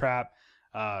Tourist Trap,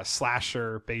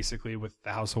 slasher, basically, with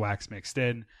the House of Wax mixed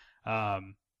in.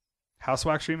 House of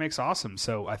Wax remake's awesome,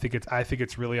 so I think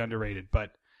it's really underrated,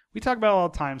 but we talk about it all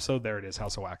the time, so there it is,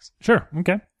 House of Wax. Sure.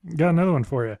 Okay. Got another one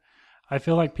for you. I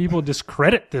feel like people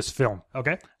discredit this film.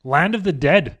 Okay. Land of the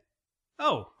Dead.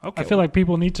 Oh, okay. I feel like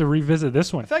people need to revisit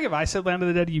this one. I feel like if I said Land of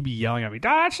the Dead, you'd be yelling at me.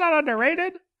 That's not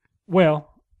underrated. Well,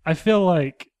 I feel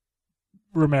like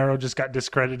Romero just got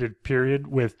discredited, period,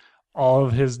 with all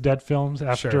of his Dead films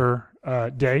after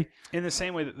Day. In the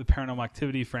same way that the Paranormal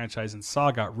Activity franchise and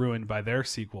Saw got ruined by their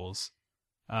sequels,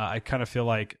 I kind of feel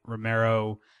like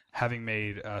Romero, having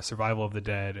made Survival of the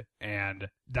Dead and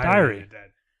Diary of the Dead,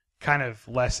 kind of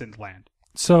lessened Land.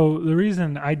 So the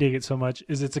reason I dig it so much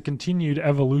is it's a continued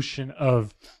evolution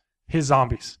of his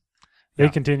zombies. They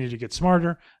continue to get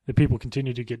smarter. The people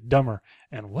continue to get dumber.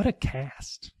 And what a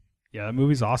cast. Yeah, that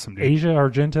movie's awesome, dude. Asia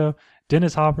Argento,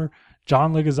 Dennis Hopper,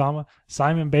 John Leguizamo,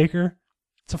 Simon Baker.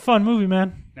 It's a fun movie,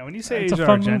 man. Now, when you say It's a Asia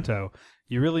fun Argento,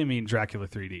 you really mean Dracula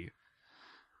 3D.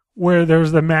 Where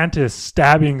there's the mantis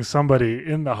stabbing somebody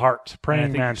in the heart, And praying I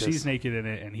think mantis. she's naked in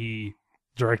it, and he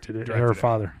directed it. directed Her it.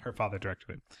 father. Her father directed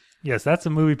it. Yes, that's a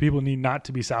movie people need not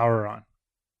to be sour on.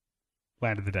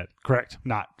 Land of the Dead, Correct.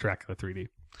 not Dracula 3D.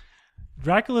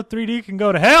 Dracula 3D can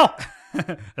go to hell.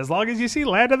 As long as you see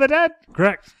Land of the Dead.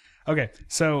 Correct. Okay,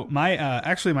 so my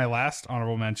actually my last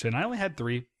honorable mention, I only had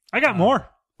 3. I got more.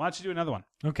 Why don't you do another one?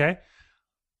 Okay.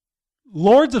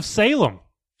 Lords of Salem.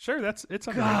 Sure, it's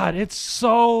underrated. God, it's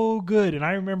so good. And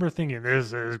I remember thinking,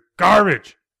 this is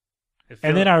garbage.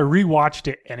 And then I rewatched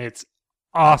it, and it's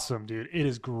awesome, dude. It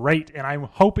is great. And I'm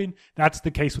hoping that's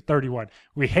the case with 31.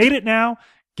 We hate it now.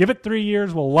 Give it 3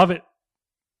 years. We'll love it.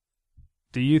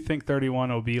 Do you think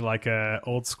 31 will be like a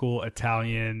old school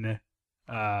Italian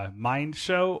mind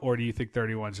show, or do you think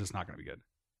 31 is just not going to be good?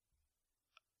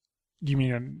 You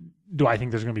mean, do I think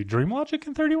there's going to be dream logic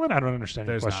in 31? I don't understand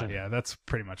your There's question. not. Yeah, that's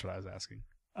pretty much what I was asking.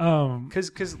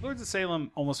 Because Lords of Salem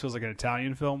almost feels like an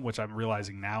Italian film, which I'm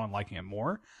realizing now and liking it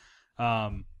more. I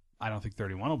don't think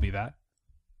 31 will be that.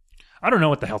 I don't know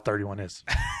what the hell 31 is.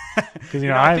 Because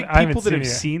I think I people that have it.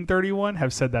 seen 31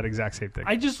 have said that exact same thing.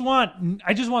 I just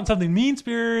want something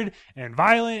mean-spirited and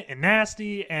violent and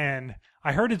nasty. And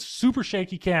I heard it's super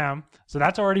shaky cam, so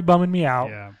that's already bumming me out.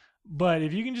 Yeah. But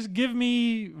if you can just give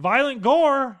me violent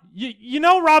gore, you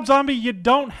know, Rob Zombie, you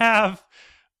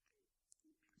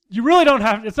really don't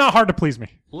have. It's not hard to please me.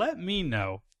 Let me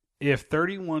know if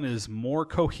 31 is more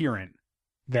coherent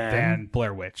than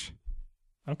Blair Witch.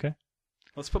 Okay.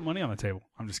 Let's put money on the table.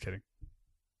 I'm just kidding.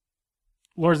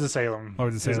 Lords of Salem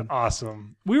Lords of is Salem.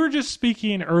 awesome. We were just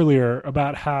speaking earlier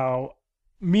about how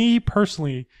me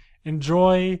personally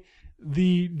enjoy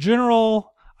the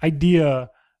general idea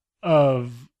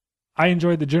of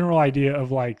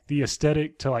like the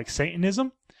aesthetic to like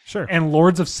Satanism. Sure. And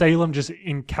Lords of Salem just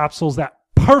encapsulates that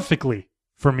perfectly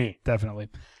for me. Definitely.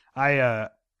 I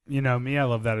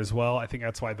love that as well. I think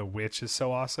that's why The Witch is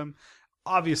so awesome.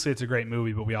 Obviously, it's a great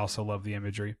movie, but we also love the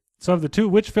imagery. So of the 2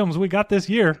 witch films we got this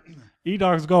year,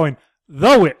 E-Dog's going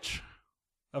The Witch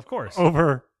Of course.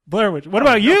 over Blair Witch. What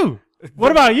about you?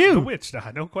 What about you? The Witch,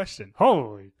 no question.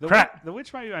 Holy crap. The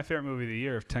Witch might be my favorite movie of the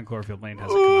year if 10 Cloverfield Lane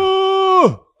hasn't come out.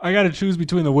 Ooh, I got to choose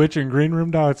between The Witch and Green Room,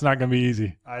 dog. It's not going to be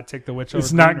easy. I'd take The Witch over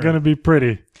It's not going to be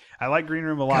pretty. I like Green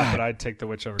Room a lot, but I'd take The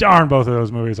Witch over Darn, both of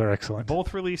those movies are excellent.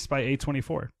 Both released by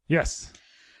A24. Yes.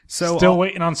 So Still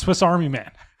waiting on Swiss Army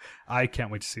Man. I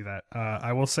can't wait to see that.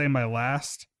 I will say my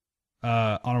last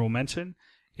honorable mention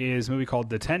is a movie called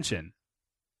Detention.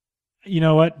 You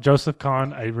know what? Joseph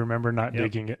Kahn, I remember not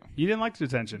digging it. You didn't like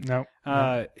Detention. No.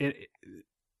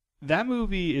 That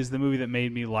movie is the movie that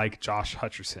made me like Josh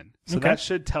Hutcherson. So Okay. that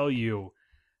should tell you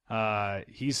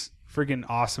he's friggin'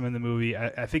 awesome in the movie.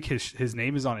 I think his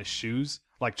name is on his shoes.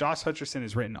 Like Josh Hutcherson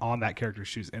is written on that character's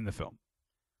shoes in the film.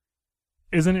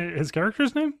 Isn't it his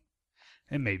character's name?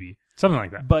 And maybe. Something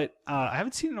like that. But I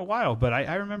haven't seen it in a while, but I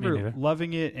Me remember neither.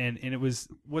 loving it, and it was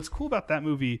what's cool about that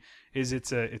movie is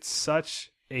it's such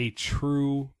a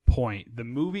true point. The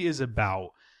movie is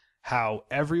about how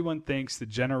everyone thinks the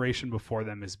generation before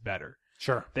them is better.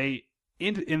 Sure.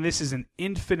 And this is an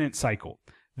infinite cycle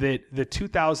that the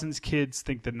 2000s kids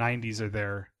think the 90s are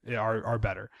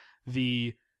better.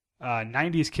 The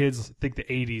 90s kids think the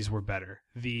 80s were better.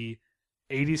 The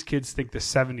 80s kids think the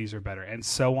 70s are better, and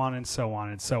so on and so on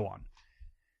and so on.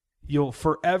 you'll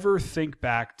forever think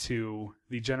back to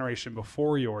the generation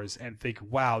before yours and think,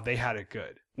 wow, they had it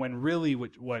good. When really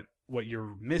what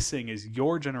you're missing is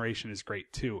your generation is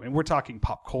great too. And we're talking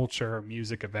pop culture,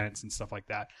 music events and stuff like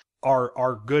that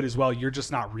are good as well. You're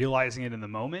just not realizing it in the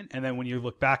moment. And then when you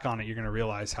look back on it, you're going to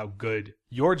realize how good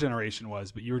your generation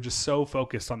was, but you were just so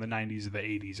focused on the 90s or the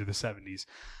 80s or the 70s.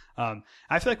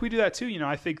 I feel like we do that too.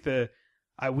 I think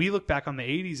we look back on the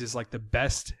 80s as like the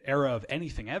best era of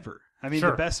anything ever. I mean,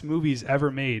 the best movies ever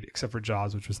made, except for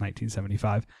Jaws, which was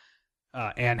 1975,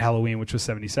 and Halloween, which was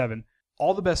 77.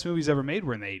 All the best movies ever made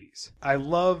were in the 80s. I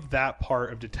love that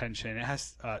part of Detention. It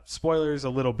has spoilers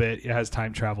a little bit. It has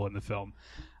time travel in the film,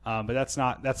 but that's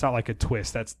not like a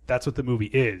twist. That's what the movie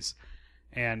is,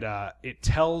 and it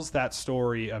tells that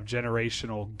story of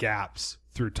generational gaps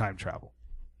through time travel.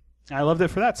 And I loved it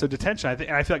for that. So Detention,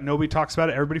 I feel like nobody talks about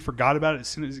it. Everybody forgot about it as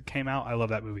soon as it came out. I love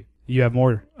that movie. You have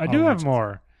more? I do have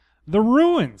more. The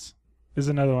Ruins is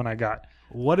another one I got.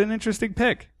 What an interesting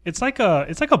pick. It's like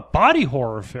a body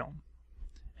horror film.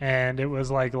 And it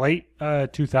was like late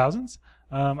 2000s.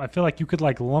 I feel like you could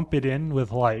like lump it in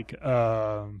with like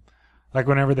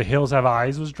whenever The Hills Have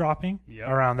Eyes was dropping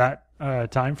around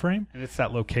that time frame. And it's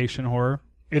that location horror.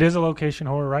 It is a location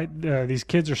horror, right? These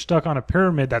kids are stuck on a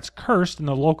pyramid that's cursed, and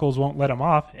the locals won't let them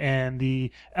off. And the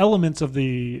elements of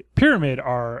the pyramid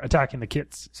are attacking the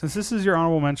kids. Since this is your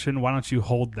honorable mention, why don't you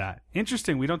hold that?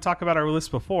 Interesting. We don't talk about our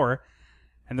list before.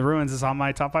 And The Ruins is on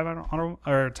my top 5 honorable,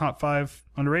 or top 5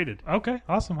 underrated. Okay,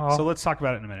 awesome. So let's talk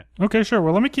about it in a minute. Okay, sure.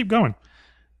 Well, let me keep going.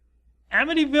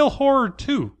 Amityville Horror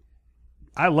 2.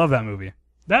 I love that movie.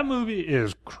 That movie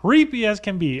is creepy as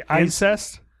can be.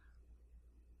 Incest?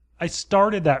 I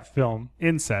started that film.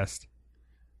 Incest.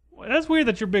 Well, that's weird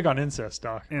that you're big on incest,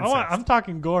 Doc. Incest. I'm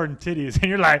talking gore and titties, and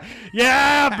you're like,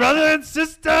 yeah, brother and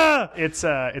sister.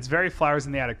 It's very Flowers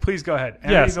in the Attic. Please go ahead.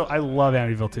 Yes. I love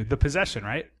Amityville 2. The Possession,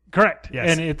 right? Correct.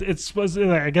 Yes. And it's supposed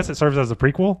to, I guess it serves as a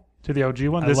prequel to the OG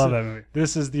one. I love that movie.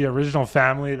 This is the original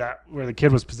family where the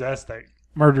kid was possessed that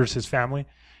murders his family.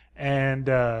 And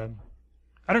I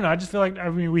don't know. I just feel like,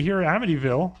 we hear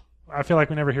Amityville. I feel like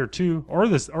we never hear 2 or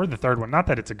the third one. Not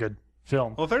that it's a good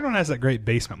film. Well, the third one has that great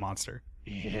basement monster.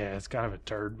 Yeah, it's kind of a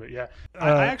turd, but yeah.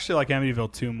 I actually like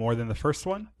Amityville 2 more than the first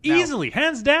one. Easily,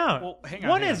 hands down. Well, hang on.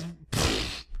 One is...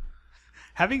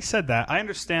 Having said that, I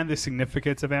understand the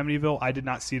significance of Amityville. I did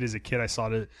not see it as a kid. I saw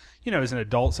it, as an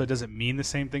adult, so it doesn't mean the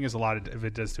same thing as a lot of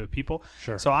it does to people.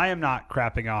 Sure. So I am not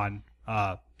crapping on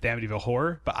the Amityville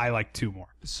Horror, but I like 2 more.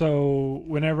 So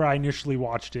whenever I initially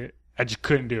watched it, I just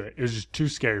couldn't do it. It was just too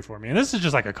scary for me. And this is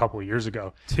just like a couple of years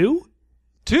ago. 2?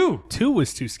 2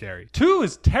 was too scary. 2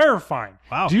 is terrifying.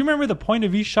 Wow. Do you remember the point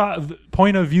of view shot of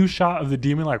the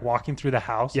demon like walking through the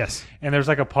house? Yes. And there's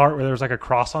like a part where there's like a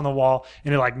cross on the wall,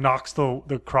 and it like knocks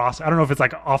the cross. I don't know if it's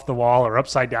like off the wall or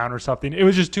upside down or something. It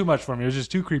was just too much for me. It was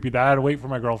just too creepy that I had to wait for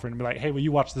my girlfriend to be like, "Hey, will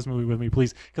you watch this movie with me,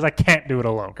 please?" Because I can't do it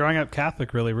alone. Growing up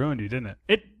Catholic really ruined you, didn't it?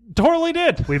 It totally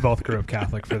did. We both grew up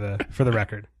Catholic for the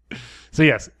record. So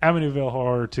yes, Amityville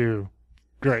Horror 2,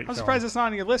 great. I'm surprised it's not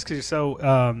on your list because you're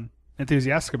so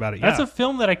enthusiastic about it. That's a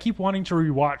film that I keep wanting to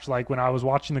rewatch. Like when I was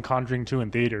watching The Conjuring 2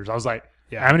 in theaters, I was like,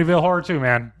 Yeah. Amityville Horror 2,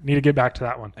 man. Need to get back to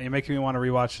that one. You're making me want to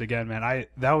rewatch it again, man. It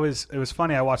was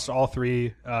funny. I watched all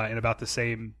 3 in about the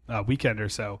same weekend or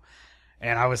so,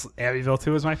 and Amityville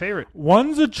 2 was my favorite.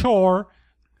 1's a chore,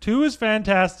 2 is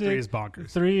fantastic. 3 is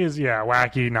bonkers. 3 is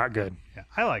wacky, not good. Yeah,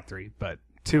 I like 3, but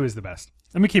 2 is the best.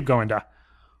 Let me keep going, Da.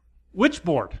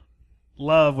 Witchboard.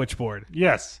 Love Witchboard.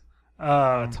 Yes.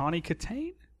 Tawny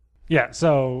Katane? Yeah,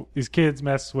 so these kids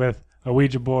mess with a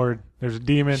Ouija board. There's a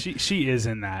demon. She is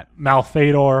in that.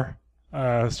 Malfador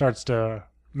starts to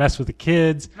mess with the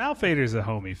kids. Malfader's a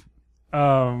homie.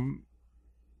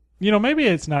 Maybe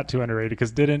it's not too underrated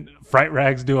because didn't Fright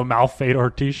Rags do a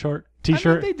Malfador t-shirt? I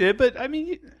mean, they did, but I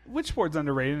mean, Witchboard's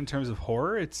underrated in terms of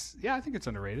horror. I think it's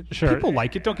underrated. Sure. People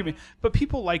like it. Don't get me, but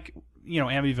people like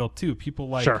Amityville too. People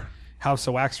like House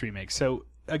of Wax remake. So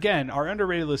again, our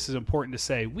underrated list is important to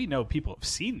say. We know people have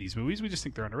seen these movies. We just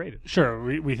think they're underrated. Sure,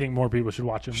 we think more people should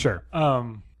watch them. Sure.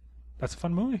 That's a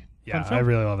fun movie. Yeah, I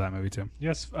really love that movie too.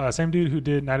 Yes, same dude who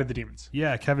did Night of the Demons.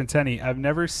 Yeah, Kevin Tenney. I've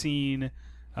never seen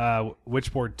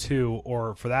Witchboard 2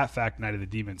 or, for that fact, Night of the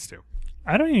Demons 2.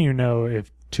 I don't even know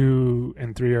if 2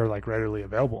 and 3 are like readily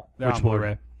available. They're on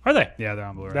Blu-ray. Are they? Yeah, they're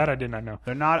on Blu-ray. That I did not know.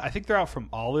 They're not. I think they're out from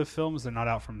Olive Films. They're not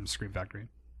out from Scream Factory.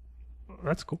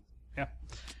 That's cool. Yeah.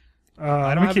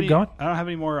 Let me keep going. I don't have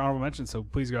any more honorable mentions, so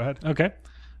please go ahead. Okay.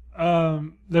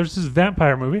 There's this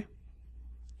vampire movie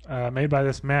made by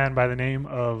this man by the name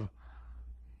of,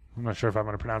 I'm not sure if I'm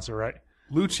going to pronounce it right,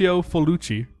 Lucio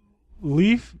Fulci.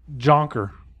 Leif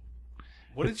Jonker.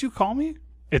 What did you call me?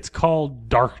 It's called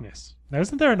Darkness. Now,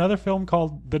 isn't there another film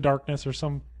called The Darkness or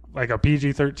some like a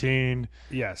PG-13?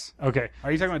 Yes. Okay.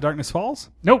 Are you talking about Darkness Falls?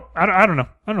 Nope. I don't know. I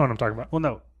don't know what I'm talking about. Well,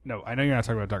 no. I know you're not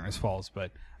talking about Darkness Falls,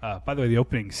 but by the way, the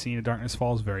opening scene of Darkness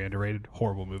Falls, very underrated,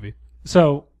 horrible movie.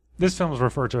 So this film is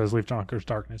referred to as Leaf Conquers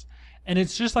Darkness, and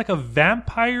it's just like a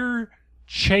vampire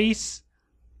chase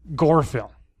gore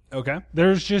film. Okay.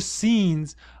 There's just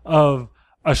scenes of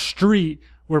a street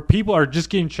where people are just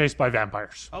getting chased by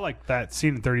vampires. I like that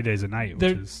scene in 30 Days a Night,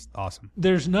 which is awesome.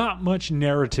 There's not much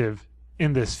narrative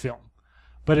in this film,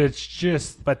 but it's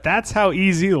just... But that's how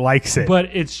Easy likes it. But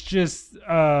it's just,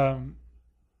 I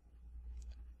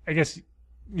guess,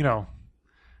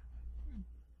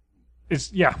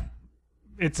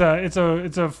 it's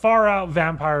a far out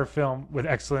vampire film with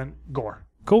excellent gore.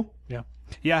 Cool. Yeah.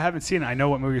 Yeah, I haven't seen it. I know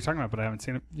what movie you're talking about, but I haven't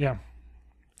seen it. Yeah.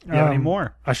 You have any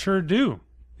more? I sure do.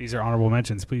 These are honorable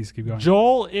mentions. Please keep going.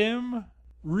 Joel M.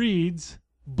 Reed's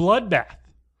Bloodbath.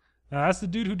 Now, that's the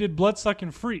dude who did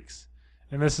Bloodsucking Freaks.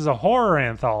 And this is a horror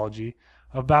anthology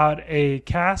about a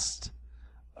cast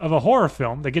of a horror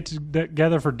film. They get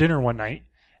together for dinner one night,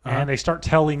 and they start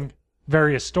telling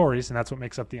various stories, and that's what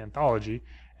makes up the anthology.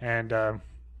 And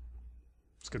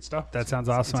it's good stuff. That sounds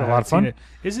awesome. It's a lot of fun.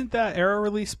 Isn't that Arrow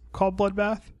release called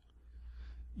Bloodbath?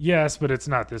 Yes, but it's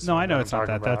not this. No, I know I'm it's not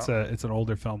that. talking about. It's an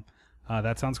older film.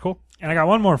 That sounds cool. And I got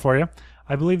one more for you.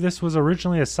 I believe this was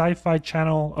originally a Sci-Fi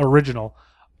Channel original.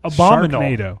 Abominal.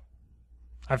 Sharknado.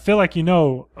 I feel like you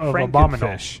know of Abominal.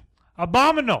 Frankenfish.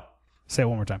 Abominal. Say it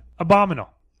one more time. Abominal.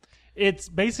 It's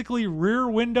basically Rear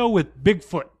Window with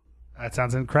Bigfoot. That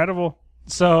sounds incredible.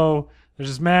 So there's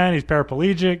this man. He's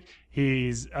paraplegic.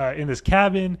 He's in this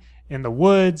cabin in the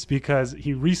woods because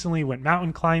he recently went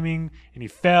mountain climbing and he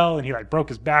fell and he like broke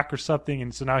his back or something,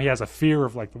 and so now he has a fear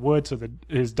of like the woods. So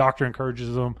his doctor encourages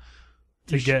him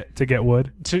to get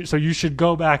wood. So you should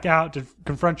go back out to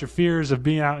confront your fears of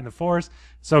being out in the forest.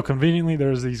 So conveniently,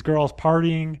 there's these girls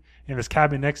partying in this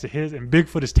cabin next to his, and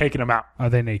Bigfoot is taking them out. Are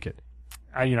they naked?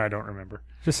 I don't remember.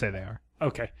 Just say they are.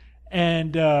 Okay,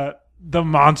 and the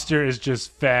monster is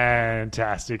just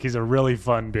fantastic. He's a really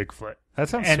fun Bigfoot. That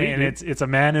sounds and, sweet. And it's a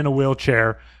man in a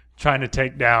wheelchair trying to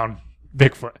take down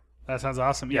Bigfoot. That sounds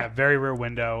awesome. Yeah, very Rear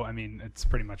Window. I mean, it's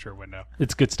pretty much Rear Window.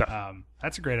 It's good stuff.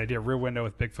 That's a great idea. Rear Window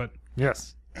with Bigfoot.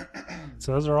 Yes.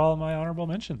 So those are all of my honorable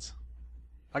mentions.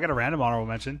 I got a random honorable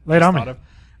mention. Lay it on me.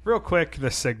 Real quick,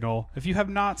 The Signal. If you have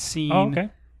not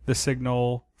seen The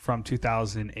Signal from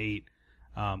 2008,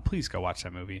 please go watch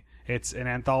that movie. It's an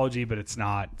anthology, but it's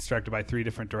not. It's directed by 3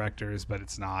 different directors, but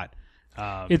it's not.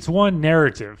 It's one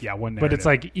narrative. Yeah, one narrative. But it's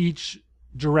like each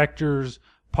director's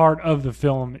part of the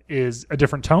film is a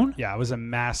different tone. Yeah, it was a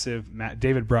massive...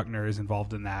 David Bruckner is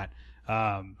involved in that.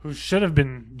 Who should have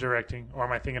been directing, or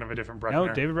am I thinking of a different Bruckner?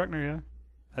 No, David Bruckner, yeah.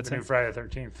 That's the new Friday the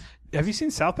 13th. Have you seen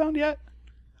Southbound yet?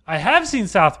 I have seen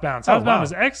Southbound. Southbound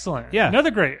was excellent. Yeah.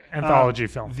 Another great anthology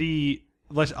film.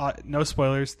 No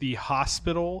spoilers, the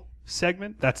hospital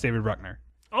segment, that's David Bruckner.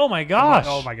 Oh my gosh.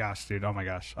 Oh my gosh, dude. Oh my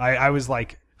gosh. I was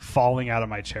like falling out of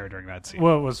my chair during that scene.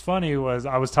 What was funny was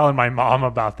I was telling my mom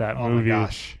about that movie. Oh my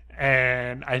gosh.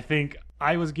 And I think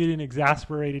I was getting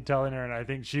exasperated telling her, and I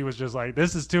think she was just like,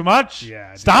 this is too much.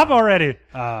 Yeah. Stop already.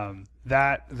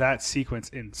 That sequence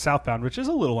in Southbound, which is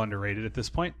a little underrated at this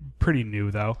point, pretty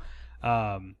new though,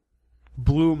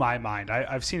 blew my mind.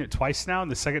 I've seen it twice now,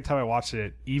 and the second time I watched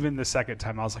it, even the second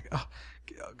time, I was like, oh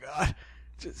God,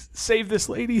 just save this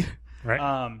lady.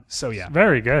 Right. So yeah.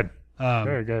 Very good.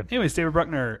 Very good. Anyways, David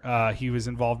Bruckner, he was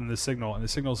involved in The Signal, and The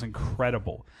Signal is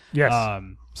incredible. Yes.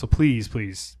 So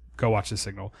please go watch The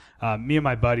Signal. Me and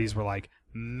my buddies were like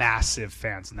massive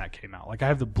fans when that came out. Like I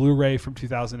have the Blu-ray from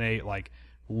 2008. Like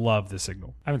love The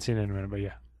Signal. I haven't seen it in a minute, but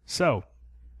yeah. So,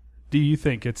 do you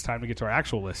think it's time to get to our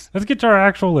actual list? Let's get to our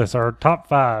actual list. Our top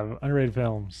 5 underrated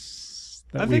films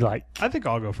that we like. I think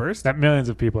I'll go first. That millions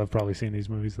of people have probably seen these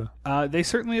movies though. They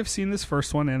certainly have seen this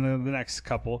first one and the next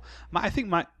couple.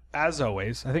 As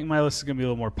always, I think my list is going to be a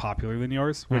little more popular than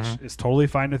yours, which is totally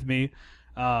fine with me.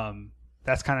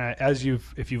 That's kind of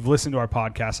if you've listened to our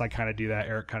podcast, I kind of do that.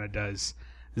 Eric kind of does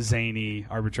zany,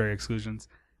 arbitrary exclusions.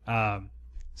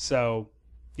 So,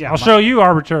 yeah, I'll show you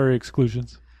arbitrary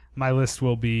exclusions. My list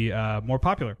will be more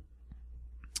popular.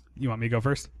 You want me to go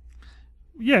first?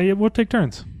 Yeah, we'll take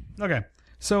turns. Okay,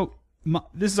 so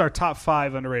this is our top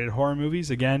 5 underrated horror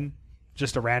movies. Again,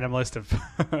 just a random list of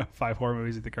 5 horror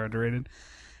movies I think are underrated.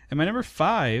 And my number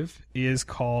 5 is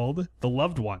called The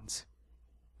Loved Ones.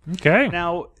 Okay.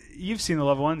 Now, you've seen The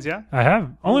Loved Ones, yeah? I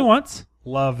have. Only once.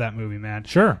 Love that movie, man.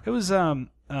 Sure. It was one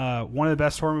of the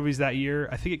best horror movies that year.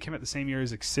 I think it came out the same year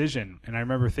as Excision. And I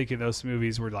remember thinking those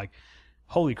movies were like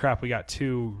holy crap, we got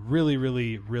two really,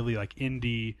 really, really like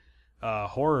indie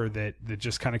horror that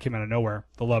just kind of came out of nowhere.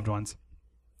 The Loved Ones.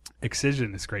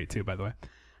 Excision is great too, by the way.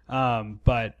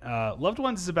 But Loved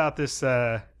Ones is about this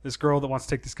girl that wants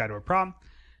to take this guy to a prom,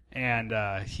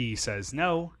 and he says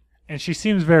no. And she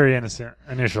seems very innocent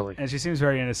initially. And she seems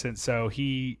very innocent, so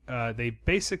they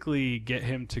basically get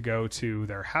him to go to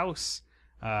their house.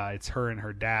 It's her and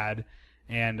her dad,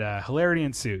 and hilarity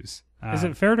ensues. Is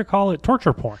it fair to call it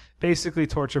torture porn? Basically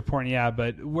torture porn, yeah,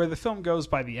 but where the film goes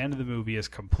by the end of the movie is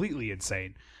completely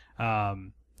insane.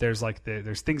 There's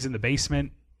things in the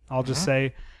basement, I'll just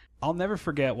say. I'll never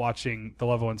forget watching The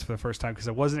Loved Ones for the first time because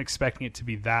I wasn't expecting it to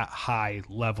be that high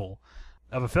level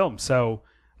of a film. So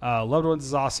Loved Ones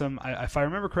is awesome. If I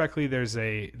remember correctly, there's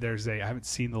a I haven't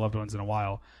seen The Loved Ones in a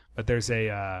while, but there's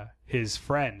his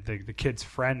friend, the kid's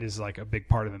friend is like a big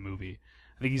part of the movie.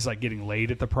 I think he's like getting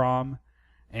laid at the prom,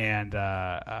 and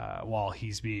while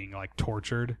he's being like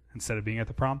tortured instead of being at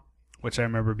the prom, which I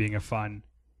remember being a fun.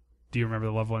 Do you remember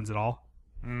The Loved Ones at all?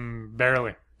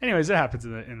 Barely. Anyways, it happens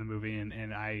in the movie, and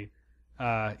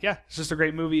it's just a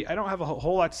great movie. I don't have a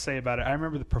whole lot to say about it. I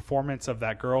remember the performance of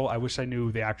that girl. I wish I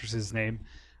knew the actress's name.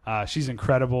 She's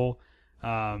incredible.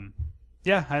 I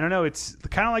don't know. It's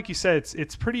kind of like you said.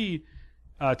 It's pretty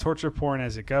torture porn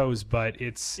as it goes, but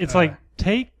it's like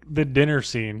take the dinner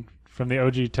scene from the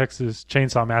OG Texas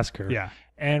Chainsaw Massacre,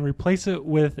 and replace it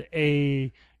with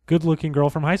a good-looking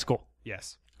girl from high school.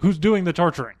 Yes, who's doing the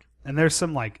torturing. And there's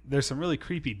some really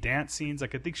creepy dance scenes.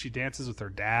 Like I think she dances with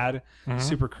her dad,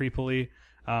 super creepily.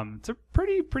 It's a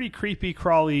pretty creepy,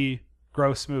 crawly,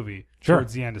 gross movie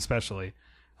towards the end, especially.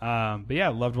 But yeah,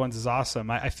 Loved Ones is awesome.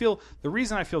 I feel the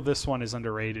reason I feel this one is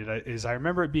underrated is I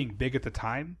remember it being big at the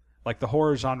time. Like the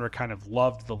horror genre kind of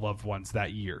loved The Loved Ones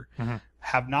that year.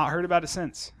 Have not heard about it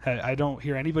since. I don't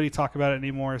hear anybody talk about it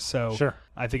anymore. So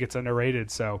I think it's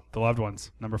underrated. So The Loved Ones,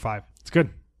 number 5. It's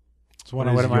good. It's one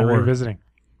I wouldn't mind revisiting.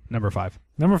 Number 5.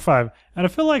 Number 5. And I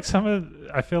feel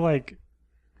like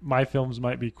my films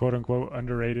might be quote unquote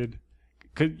underrated.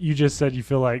 You just said you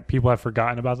feel like people have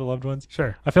forgotten about The Loved Ones.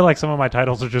 Sure. I feel like some of my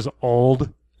titles are just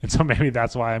old, and so maybe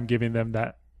that's why I'm giving them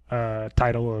that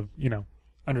title of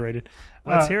underrated.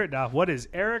 Let's hear it now. What is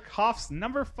Eric Hoff's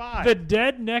number 5? The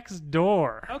Dead Next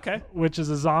Door. Okay. Which is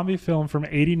a zombie film from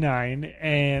 '89,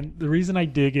 and the reason I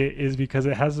dig it is because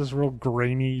it has this real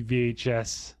grainy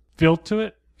VHS feel to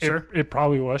it. Sure. It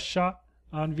probably was shot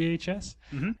on VHS.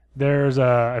 Mm-hmm. There's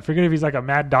I forget if he's like a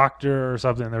mad doctor or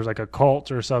something. There's like a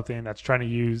cult or something that's trying to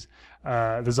use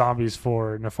the zombies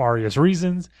for nefarious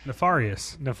reasons.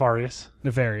 Nefarious.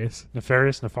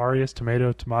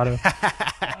 Tomato.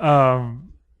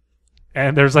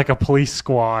 And there's like a police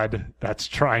squad that's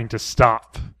trying to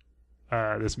stop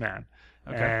this man.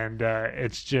 Okay. And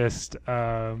it's just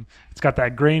it's got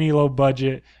that grainy, low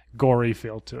budget, gory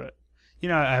feel to it.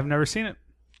 I've never seen it.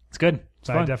 It's good.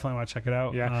 So I definitely want to check it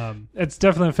out. Yeah. It's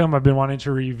definitely a film I've been wanting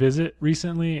to revisit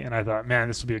recently, and I thought, man,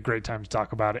 this would be a great time to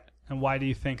talk about it. And why do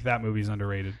you think that movie's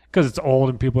underrated? Because it's old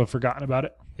and people have forgotten about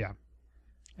it. Yeah.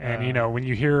 And, when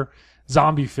you hear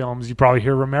zombie films, you probably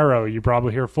hear Romero, you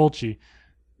probably hear Fulci.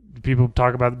 Do people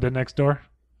talk about The Dead Next Door?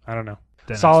 I don't know.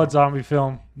 Solid zombie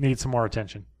film, needs some more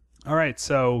attention. All right,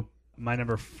 so my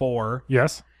number 4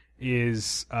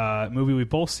 is a movie we've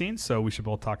both seen, so we should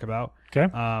both talk about.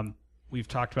 Okay. We've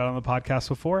talked about it on the podcast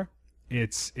before.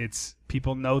 It's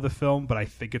people know the film, but I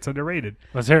think it's underrated.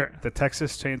 Let's hear it. The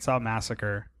Texas Chainsaw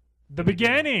Massacre. The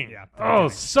beginning. Yeah. Beginning.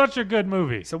 Such a good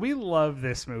movie. So we love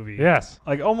this movie. Yes.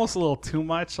 Like almost a little too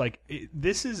much. Like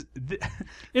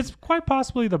it's quite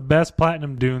possibly the best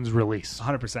Platinum Dunes release.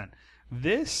 100%.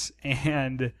 This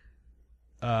and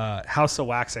House of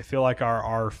Wax, I feel like are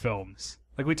our films.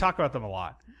 Like we talk about them a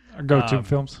lot. Our go-to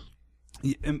films.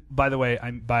 And by the way,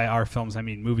 by our films, I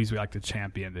mean movies we like to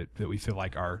champion that we feel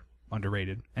like are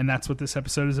underrated. And that's what this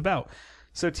episode is about.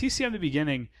 So TCM The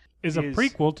Beginning is a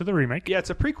prequel to the remake. Yeah, it's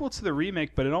a prequel to the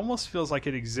remake, but it almost feels like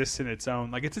it exists in its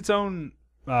own. Like it's its own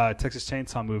Texas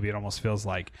Chainsaw movie, it almost feels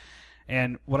like.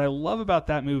 And what I love about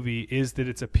that movie is that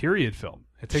it's a period film.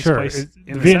 It takes place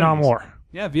in the Vietnam 70s. War.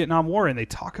 Yeah, Vietnam War. And they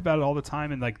talk about it all the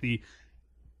time. And like the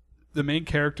main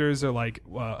characters are like,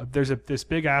 there's this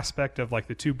big aspect of like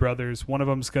the two brothers. One of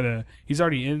them's he's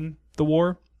already in the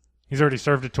war. He's already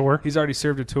served a tour.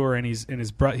 And he's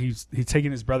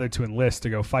taking his brother to enlist to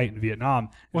go fight in Vietnam.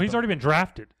 Well, he's already been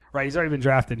drafted. Right, he's already been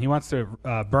drafted. He wants to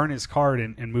burn his card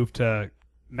and move to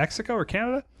Mexico or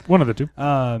Canada. One of the two.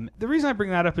 The reason I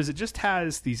bring that up is it just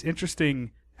has these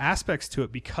interesting aspects to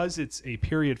it because it's a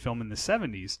period film in the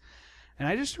 70s. And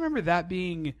I just remember that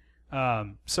being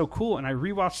so cool. And I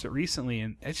rewatched it recently,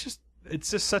 and it's just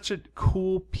it's just such a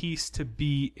cool piece to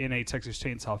be in a Texas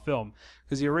Chainsaw film,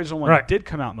 because the original one did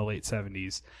come out in the late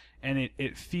 70s, and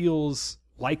it feels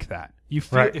like that.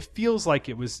 It feels like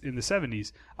it was in the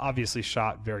 70s, obviously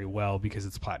shot very well because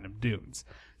it's Platinum Dunes.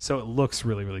 So it looks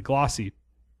really, really glossy.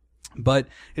 But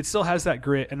it still has that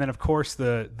grit, and then of course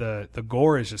the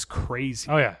gore is just crazy.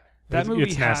 Oh yeah. That movie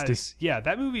it's nasty.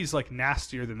 That movie's like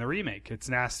nastier than the remake. It's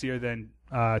nastier than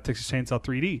Texas Chainsaw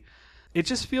 3D. It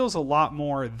just feels a lot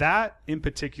more, that in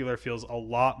particular feels a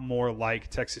lot more like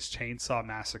Texas Chainsaw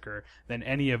Massacre than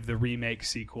any of the remake,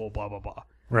 sequel, blah, blah, blah.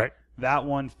 Right. That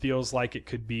one feels like it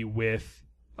could be with,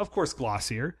 of course,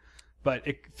 glossier, but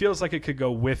it feels like it could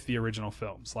go with the original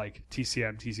films, like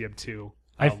TCM,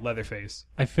 TCM2, Leatherface.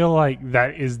 I feel like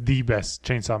that is the best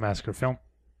Chainsaw Massacre film.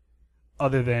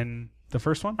 Other than the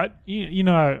first one?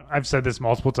 I've said this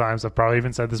multiple times. I've probably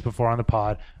even said this before on the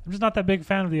pod. I'm just not that big a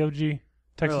fan of the OG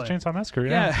Texas Chainsaw Massacre.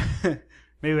 Yeah.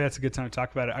 Maybe that's a good time to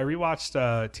talk about it. I rewatched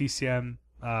TCM,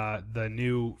 the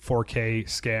new 4K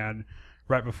scan,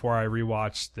 right before I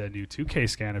rewatched the new 2K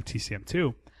scan of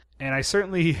TCM2. And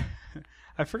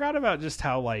I forgot about just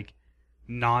how like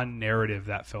non-narrative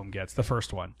that film gets, the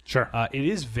first one. Sure. It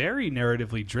is very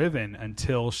narratively driven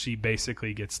until she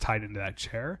basically gets tied into that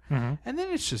chair. Mm-hmm. And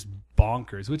then it's just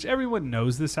bonkers, which everyone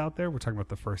knows this out there. We're talking about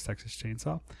the first Texas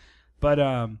Chainsaw. But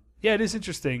yeah, it is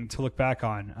interesting to look back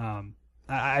on.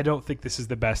 I don't think this is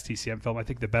the best TCM film. I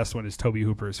think the best one is Tobe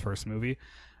Hooper's first movie.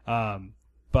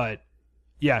 But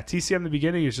yeah, TCM the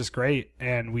beginning is just great,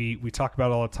 and we talk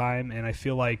about it all the time. And I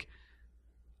feel like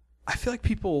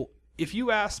people, if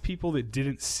you ask people that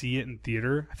didn't see it in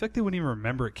theater, I feel like they wouldn't even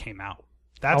remember it came out.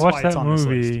 That's why it's on this list.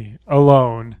 I watched that movie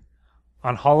alone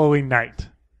on Halloween night.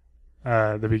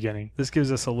 The beginning. This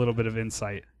gives us a little bit of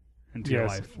insight into your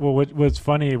life. Well, what's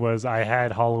funny was I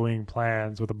had Halloween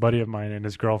plans with a buddy of mine and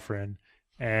his girlfriend,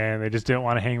 and they just didn't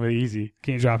want to hang with Easy.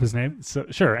 Can you drop his name? So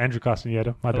sure, Andrew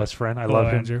Castanedo, my best friend. I Hello,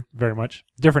 love him Andrew. very much.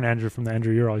 Different Andrew from the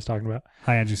Andrew you're always talking about.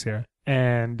 Hi, Andrew Sierra.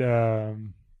 And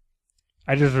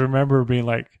I just remember being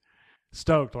like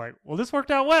stoked, like, well, this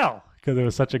worked out well because it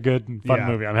was such a good and fun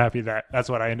movie. I'm happy that's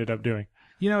what I ended up doing.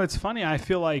 You know, it's funny. I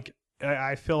feel like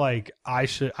right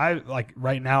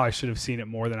now I should have seen it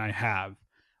more than I have.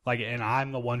 Like, and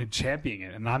I'm the one who's championing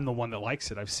it, and I'm the one that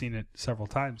likes it. I've seen it several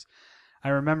times. I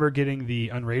remember getting the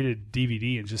unrated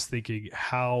DVD and just thinking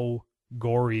how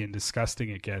gory and disgusting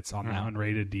it gets on the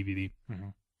unrated DVD.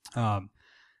 Mm-hmm.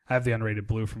 I have the unrated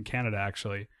blue from Canada,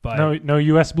 actually. But no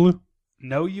U.S. blue?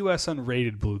 No U.S.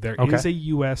 unrated blue. There is a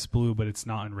U.S. blue, but it's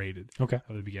not unrated. Okay.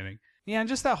 At the beginning. Yeah, and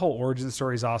just that whole origin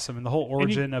story is awesome, and the whole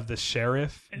origin of the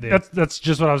sheriff. That's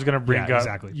just what I was going to bring up.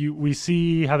 Exactly. We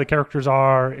see how the characters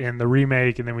are in the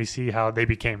remake, and then we see how they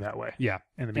became that way. Yeah,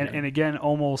 in the beginning. And again,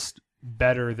 almost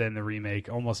better than the remake.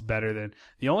 Almost better than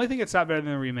the only thing that's not better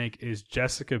than the remake is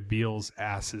Jessica Biel's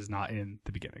ass is not in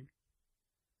the beginning.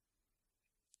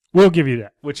 We'll give you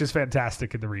that, which is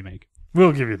fantastic in the remake.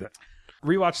 We'll give you that.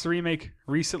 Rewatched the remake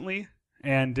recently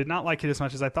and did not like it as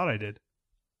much as I thought I did.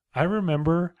 I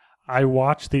remember I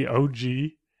watched the OG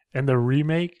and the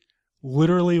remake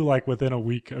literally like within a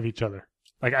week of each other.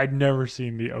 Like I'd never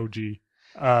seen the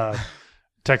OG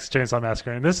Texas Chainsaw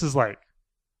Massacre. And this is like,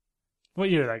 what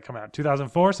year did that come out?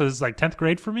 2004? So this is like 10th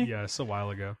grade for me? Yeah, it's a while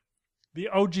ago. The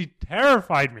OG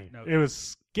terrified me. No, it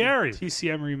was scary. The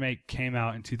TCM remake came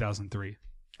out in 2003.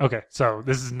 Okay, so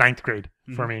this is 9th grade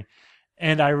for me.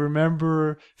 And I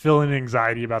remember feeling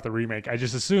anxiety about the remake. I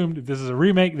just assumed if this is a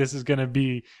remake, this is going to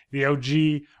be the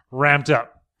OG ramped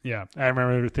up. Yeah. I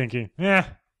remember thinking,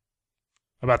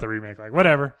 about the remake. Like,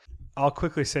 whatever. I'll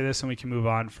quickly say this and we can move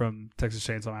on from Texas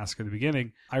Chainsaw Massacre at the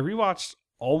beginning. I rewatched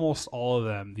almost all of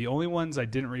them. The only ones I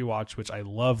didn't rewatch, which I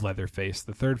love Leatherface,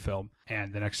 the third film,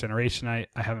 and The Next Generation I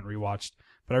haven't rewatched.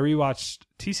 But I rewatched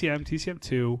TCM,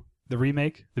 TCM2, the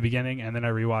remake, the beginning, and then I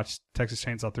rewatched Texas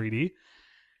Chainsaw 3D.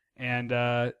 And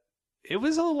it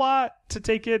was a lot to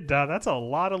take in. That's a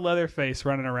lot of Leatherface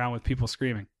running around with people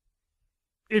screaming.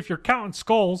 If you're counting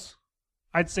skulls,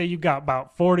 I'd say you got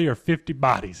about 40 or 50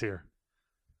 bodies here.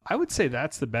 I would say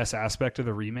that's the best aspect of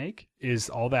the remake is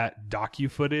all that docu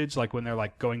footage, like when they're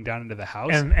like going down into the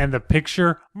house. And the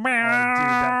picture. Oh, dude,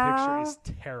 that picture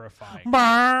is terrifying.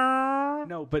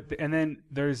 No, but and then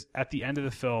there's at the end of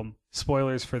the film,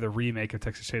 spoilers for the remake of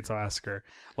Texas Chainsaw Massacre,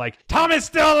 like Tom is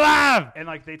still alive, and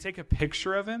like they take a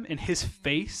picture of him, and his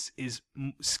face is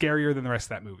scarier than the rest of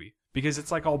that movie because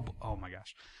it's like all, oh my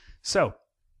gosh. So,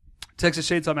 Texas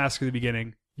Chainsaw Massacre, the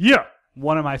beginning,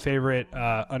 one of my favorite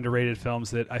underrated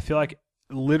films that I feel like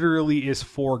literally is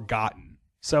forgotten.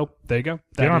 So there you go.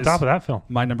 Get on top of that film.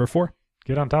 My number 4.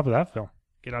 Get on top of that film.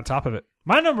 Get on top of it.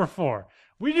 My number 4.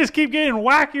 We just keep getting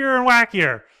wackier and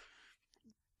wackier.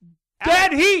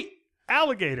 Dead Heat.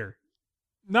 Alligator.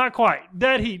 Not quite.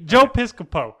 Dead Heat. Joe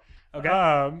Piscopo.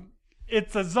 Okay.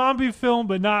 It's a zombie film,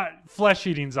 but not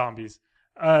flesh-eating zombies.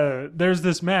 There's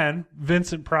this man,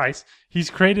 Vincent Price. He's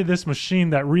created this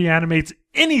machine that reanimates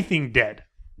anything dead.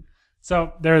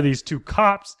 So there are these two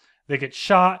cops. They get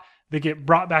shot. They get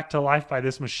brought back to life by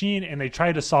this machine, and they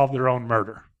try to solve their own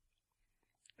murder.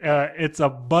 It's a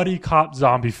buddy cop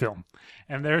zombie film.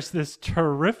 And there's this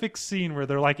terrific scene where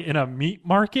they're like in a meat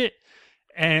market,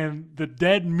 and the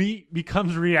dead meat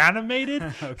becomes reanimated.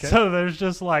 Okay. So there's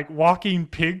just like walking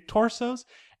pig torsos.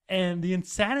 And the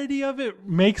insanity of it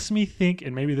makes me think,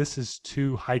 and maybe this is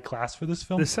too high class for this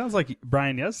film. This sounds like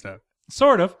Brian Yesna.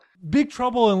 Sort of. Big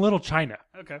Trouble in Little China.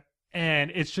 Okay.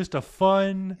 And it's just a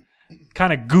fun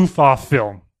kind of goof off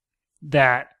film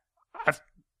that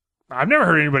I've never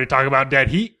heard anybody talk about. Dead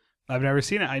Heat. I've never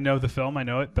seen it. I know the film. I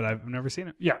know it, but I've never seen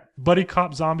it. Yeah. Buddy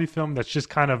cop zombie film that's just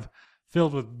kind of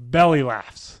filled with belly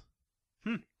laughs.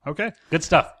 Okay. Good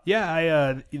stuff.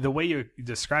 Yeah, the way you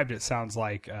described it sounds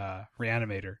like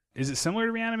Reanimator. Is it similar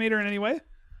to Reanimator in any way?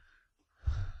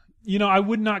 You know, I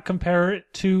would not compare it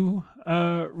to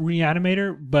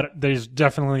Reanimator, but there's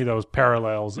definitely those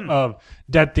parallels of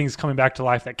dead things coming back to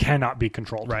life that cannot be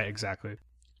controlled. Right, exactly.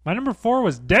 My number 4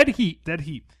 was Dead Heat. Dead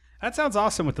Heat. That sounds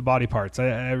awesome with the body parts.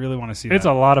 I really want to see that. It's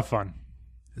a lot of fun.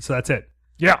 So that's it.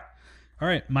 Yeah. All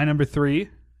right. My number 3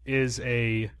 is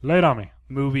a Lay it on me.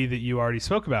 movie that you already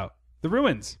spoke about. The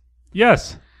Ruins.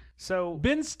 Yes. So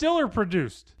Ben Stiller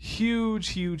produced.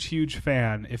 huge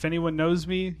fan. If anyone knows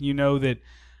me, you know that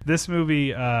this movie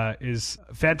is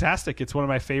fantastic. It's one of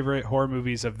my favorite horror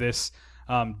movies of this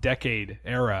decade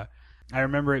era. I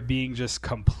remember it being just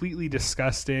completely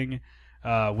disgusting.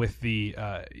 With the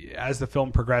as the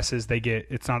film progresses, they get,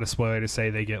 it's not a spoiler to say,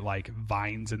 they get like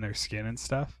vines in their skin and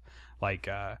stuff, like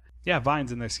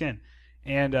vines in their skin,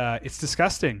 and it's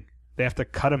disgusting. They have to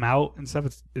cut them out and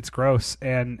stuff. It's gross,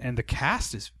 and the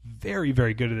cast is very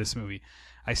good in this movie.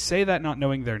 I say that not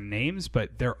knowing their names,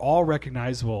 but they're all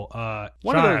recognizable.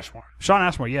 Ashmore. Sean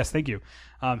Ashmore, yes, thank you.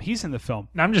 He's in the film.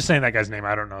 No, I'm just saying that guy's name.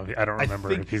 I don't know. I don't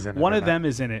remember if he's in it. One of them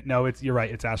is in it. No, you're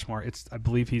right. It's Ashmore. I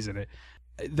believe he's in it.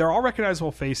 They're all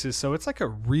recognizable faces, so it's like a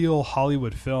real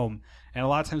Hollywood film, and a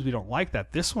lot of times we don't like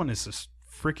that. This one is just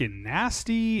freaking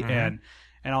nasty, and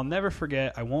I'll never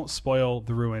forget, I won't spoil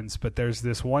The Ruins, but there's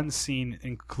this one scene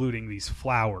including these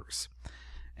flowers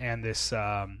and this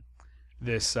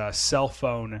cell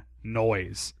phone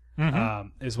noise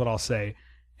is what I'll say.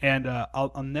 And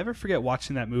I'll never forget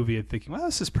watching that movie and thinking, well,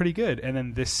 this is pretty good. And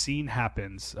then this scene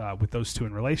happens with those two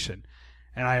in relation.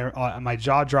 And my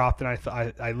jaw dropped, and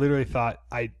I literally thought,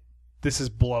 this is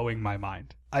blowing my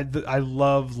mind. I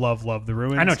love The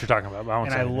Ruins. I know what you're talking about, but I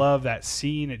won't say anything. Love that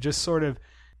scene. It just sort of,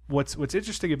 what's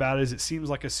interesting about it is it seems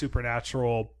like a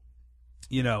supernatural,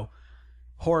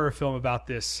 horror film about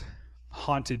this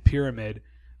haunted pyramid,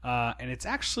 and it's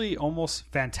actually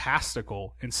almost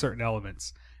fantastical in certain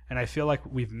elements. And I feel like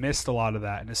we've missed a lot of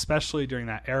that, and especially during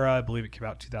that era. I believe it came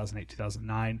out 2008,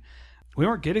 2009. We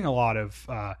weren't getting a lot of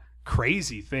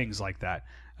crazy things like that.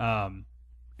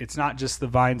 It's not just the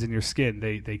vines in your skin.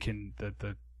 They can,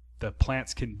 the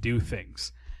plants can do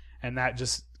things, and that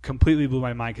just completely blew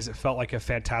my mind because it felt like a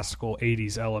fantastical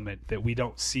 80s element that we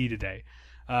don't see today.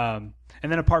 And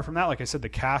then apart from that, like I said, the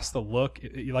cast, the look,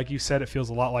 like you said, it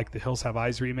feels a lot like the Hills Have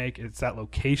Eyes remake. It's that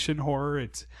location horror.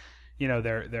 It's,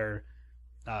 they're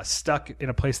stuck in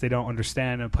a place they don't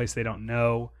understand, in a place they don't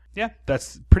know. Yeah,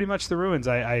 that's pretty much The Ruins.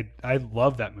 I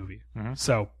love that movie.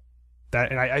 So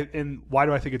that, and why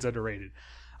do I think it's underrated?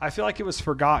 I feel like it was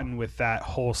forgotten with that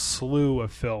whole slew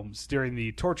of films during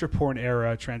the torture porn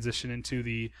era, transition into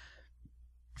the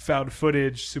found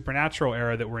footage supernatural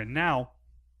era that we're in now,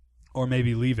 or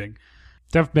maybe leaving.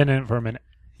 They've been in it for a minute.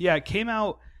 Yeah, it came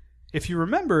out, if you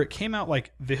remember, it came out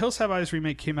like the Hills Have Eyes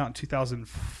remake came out in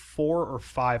 2004 or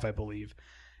 5, I believe.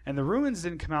 And The Ruins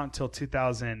didn't come out until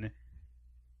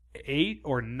 2008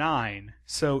 or 9.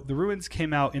 So The Ruins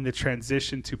came out in the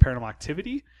transition to Paranormal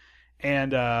Activity.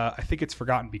 And I think it's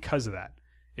forgotten because of that.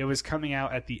 It was coming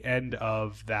out at the end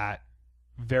of that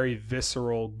very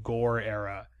visceral gore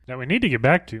era. That we need to get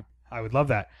back to. I would love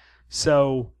that.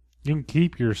 So you can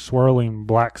keep your swirling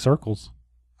black circles.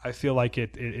 I feel like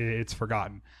it's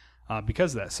forgotten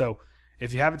because of that. So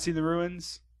if you haven't seen The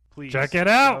Ruins, please check it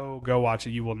out. Go watch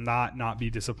it. You will not be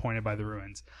disappointed by The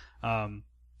Ruins.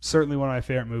 Certainly one of my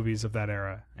favorite movies of that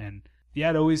era. And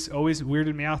yeah, it always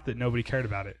weirded me out that nobody cared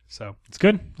about it. So it's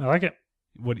good. I like it.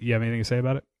 What, you have anything to say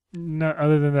about it? No,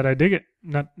 other than that I dig it.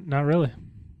 Not really.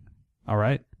 All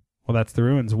right. Well, that's The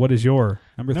Ruins. What is your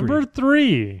number 3? Number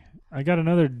 3. I got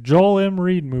another Joel M.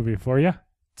 Reed movie for you.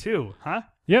 2, huh?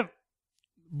 Yep.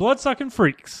 Bloodsucking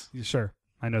Freaks. Sure.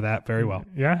 I know that very well.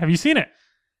 Yeah, have you seen it?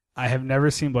 I have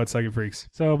never seen Bloodsucking Freaks.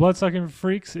 So Bloodsucking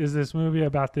Freaks is this movie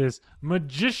about this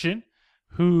magician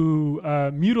who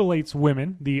mutilates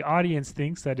women. The audience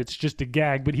thinks that it's just a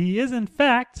gag, but he is in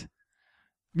fact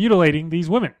mutilating these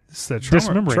women. It's the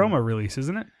Dismembering. trauma release,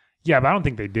 isn't it? Yeah, but I don't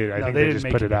think they did. I think they just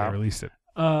put it out. They released it.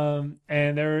 And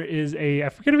there is I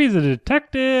forget if he's a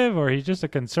detective or he's just a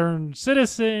concerned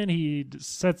citizen. He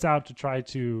sets out to try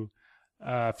to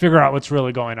figure out what's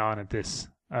really going on at this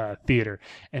theater.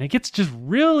 And it gets just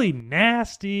really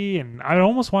nasty, and I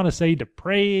almost want to say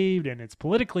depraved, and it's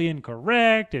politically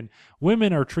incorrect, and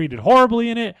women are treated horribly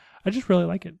in it. I just really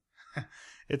like it.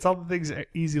 It's all the things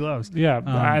Easy loves. Yeah,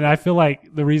 and I feel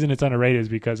like the reason it's underrated is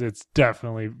because it's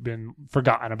definitely been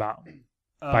forgotten about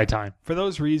by time. For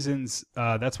those reasons,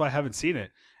 that's why I haven't seen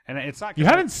it. And it's not. You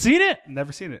haven't seen it?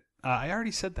 Never seen it. I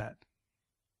already said that.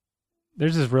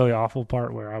 There's this really awful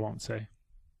part where I won't say.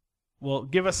 Well,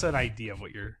 give us an idea of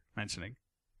what you're mentioning.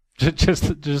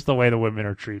 Just the way the women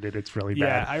are treated, it's really bad.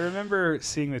 Yeah, I remember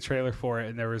seeing the trailer for it,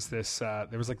 and there was this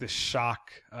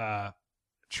shock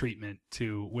treatment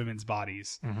to women's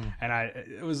bodies, and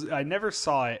I never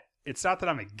saw it. It's not that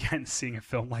I'm against seeing a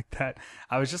film like that.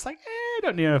 I was just like, I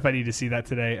don't know if I need to see that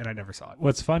today, and I never saw it.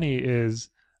 What's funny is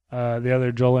the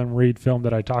other Joel M. Reed film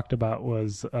that I talked about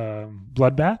was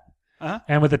Bloodbath,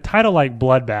 and with a title like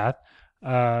Bloodbath,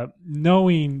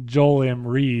 knowing Joel M.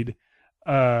 Reed,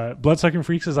 Bloodsucking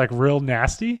Freaks is like real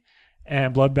nasty,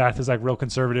 and Bloodbath is like real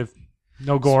conservative.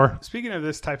 No gore. Speaking of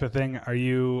this type of thing, are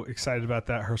you excited about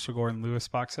that Herschel Gordon Lewis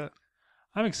box set?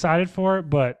 I'm excited for it,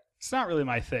 but it's not really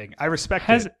my thing. I respect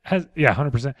it.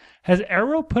 100%. Has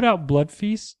Arrow put out Blood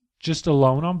Feast just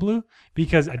alone on Blue?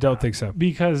 Because I don't think so.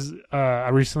 Because I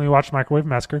recently watched Microwave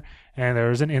Massacre, and there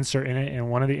was an insert in it, and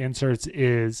one of the inserts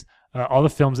is all the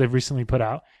films they've recently put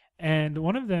out, and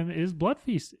one of them is Blood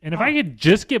Feast. And if I could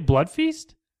just get Blood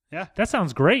Feast, yeah, that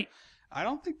sounds great. I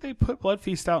don't think they put Blood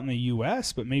Feast out in the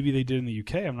U.S., but maybe they did in the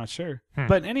U.K. I'm not sure.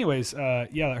 But anyways, yeah,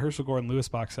 that Herschel Gordon Lewis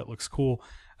box set looks cool.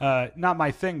 Not my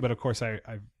thing, but of course I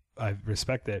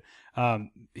respect it.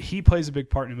 He plays a big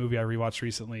part in a movie I rewatched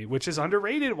recently, which is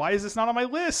underrated. Why is this not on my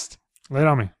list? Lay it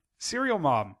on me. Serial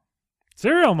Mom.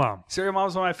 Serial Mom. Serial Mom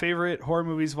is one of my favorite horror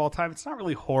movies of all time. It's not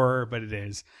really horror, but it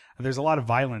is. There's a lot of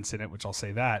violence in it, which I'll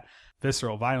say that.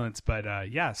 Visceral violence, but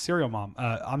yeah, Serial Mom.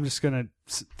 I'm just gonna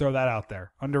throw that out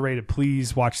there. Underrated.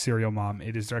 Please watch Serial Mom.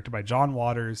 It is directed by John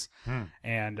Waters,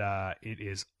 and it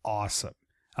is awesome.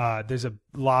 There's a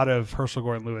lot of Herschel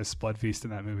Gordon Lewis Blood Feast in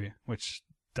that movie, which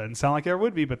doesn't sound like there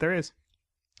would be, but there is,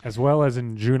 as well as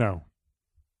in Juno.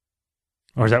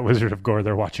 Or is that Wizard of Gore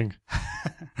they're watching?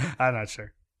 I'm not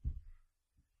sure.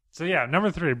 So yeah,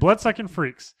 number 3, Bloodsucking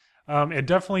Freaks. It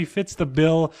definitely fits the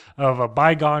bill of a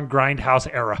bygone grindhouse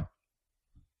era.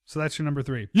 So that's your number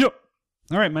 3. Yep.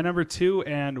 All right, my number 2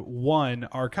 and 1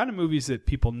 are kind of movies that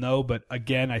people know, but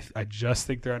again, I just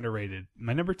think they're underrated.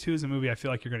 My number 2 is a movie I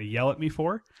feel like you're going to yell at me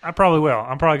for. I probably will.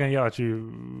 I'm probably going to yell at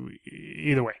you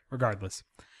either way. Regardless.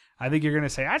 I think you're going to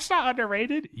say, that's not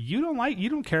underrated. You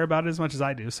don't care about it as much as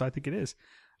I do, so I think it is.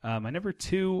 My number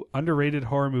 2 underrated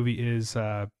horror movie is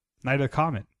Night of the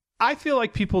Comet. I feel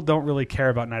like people don't really care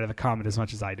about Night of the Comet as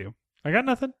much as I do. I got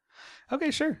nothing. Okay,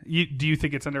 sure. Do you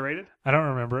think it's underrated? I don't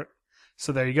remember it.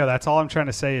 So there you go. That's all I'm trying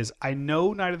to say is I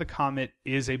know Night of the Comet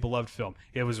is a beloved film.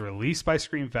 It was released by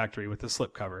Scream Factory with the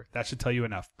slipcover. That should tell you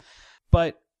enough.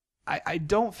 But I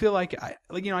don't feel like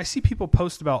I see people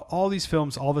post about all these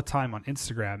films all the time on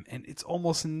Instagram, and it's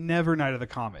almost never Night of the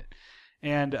Comet.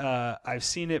 And I've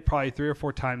seen it probably 3 or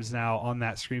 4 times now on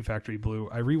that Scream Factory Blue.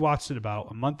 I rewatched it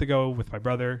about a month ago with my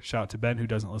brother. Shout out to Ben, who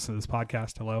doesn't listen to this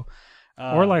podcast. Hello.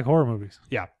 Or like horror movies.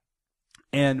 Yeah.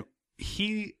 And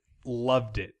he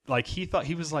loved it. Like he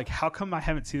was like, how come I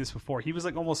haven't seen this before? He was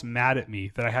like almost mad at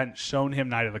me that I hadn't shown him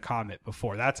Night of the Comet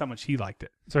before. That's how much he liked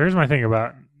it. So here's my thing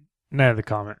about Night of the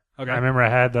Comet. Okay. I remember I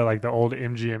had the old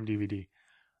MGM DVD.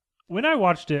 When I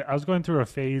watched it, I was going through a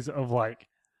phase of like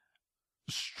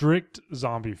strict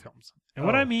zombie films. And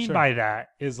what I mean by that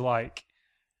is like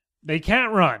they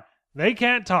can't run. They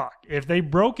can't talk. If they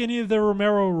broke any of the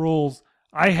Romero rules,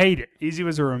 I hate it. Easy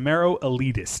was a Romero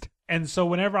elitist. And so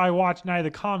whenever I watched Night of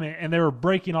the Comet and they were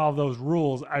breaking all of those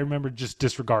rules, I remember just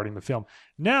disregarding the film.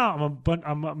 Now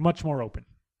I'm much more open.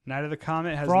 Night of the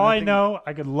Comet has For all I know,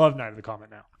 I could love Night of the Comet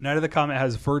now. Night of the Comet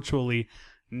has virtually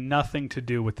nothing to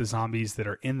do with the zombies that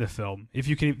are in the film.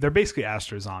 They're basically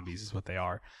Astro zombies is what they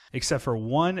are, except for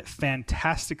one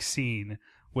fantastic scene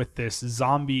with this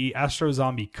Astro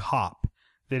zombie cop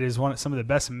that is some of the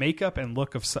best makeup and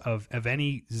look of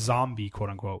any zombie, quote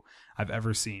unquote, I've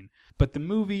ever seen. But the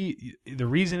movie, the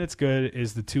reason it's good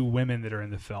is the two women that are in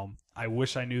the film. I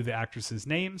wish I knew the actresses'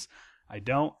 names. I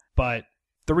don't. But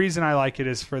the reason I like it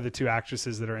is for the two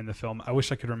actresses that are in the film. I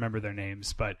wish I could remember their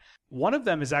names. But one of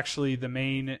them is actually the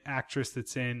main actress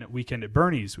that's in Weekend at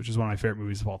Bernie's, which is one of my favorite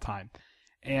movies of all time.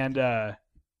 And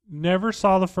never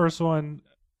saw the first one.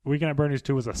 Weekend at Bernie's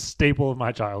 2 was a staple of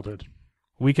my childhood.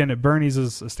 Weekend at Bernie's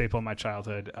is a staple of my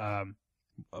childhood.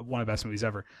 One of the best movies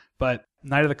ever. But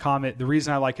Night of the Comet, the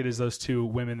reason I like it is those two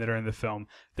women that are in the film.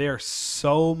 They are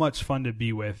so much fun to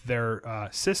be with. They're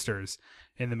sisters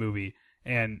in the movie,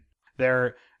 and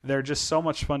they're just so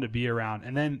much fun to be around.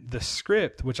 And then the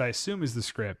script, which I assume is the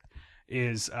script,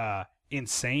 is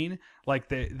insane. Like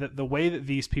the way that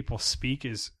these people speak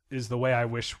is the way I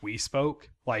wish we spoke.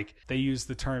 Like they use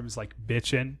the terms like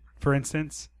bitchin', for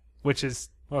instance, which is,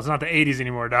 well, it's not the 80s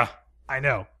anymore, duh. I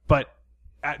know, but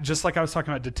just like I was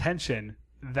talking about detention,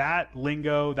 that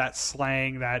lingo, that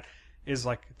slang, that is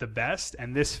like the best.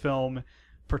 And this film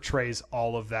portrays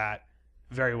all of that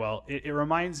very well. It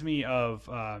reminds me of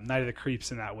Night of the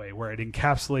Creeps in that way, where it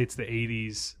encapsulates the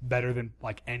 80s better than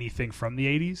like anything from the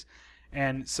 80s.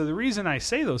 And so the reason I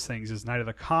say those things is Night of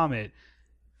the Comet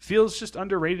feels just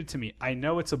underrated to me. I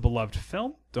know it's a beloved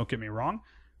film, don't get me wrong,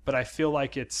 but I feel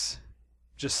like it's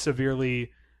just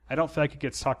severely, I don't feel like it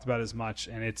gets talked about as much,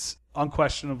 and it's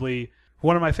unquestionably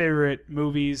one of my favorite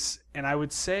movies, and I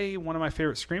would say one of my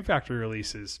favorite Scream Factory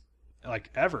releases,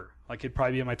 like ever. Like it'd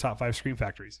probably be in my top 5 Scream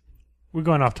Factories. We're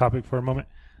going off topic for a moment.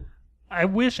 I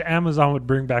wish Amazon would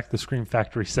bring back the Scream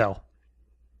Factory sale.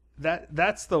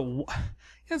 That's the...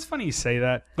 It's funny you say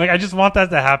that. Like, I just want that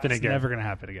to happen It's again. never going to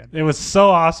happen again. It was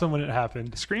so awesome when it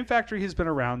happened. Scream Factory has been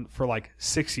around for like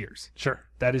 6 years. Sure.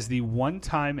 That is the one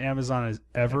time Amazon has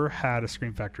ever had a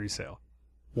Scream Factory sale.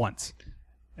 Once.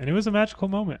 And it was a magical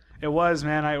moment. It was,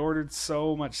 man. I ordered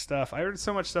so much stuff. I ordered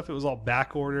so much stuff it was all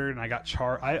back ordered, and I got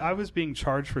charged. I was being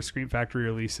charged for Scream Factory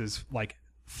releases like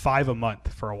 5 a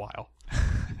month for a while.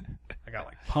 I got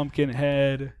like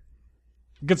Pumpkinhead.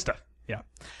 Good stuff. Yeah.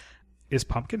 Is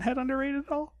Pumpkinhead underrated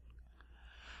at all?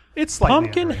 It's like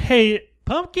Pumpkinhead.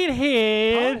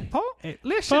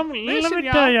 Listen, Let me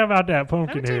y'all. tell you about that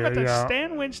Let me tell you Pumpkinhead. about that y'all.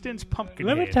 Stan Winston's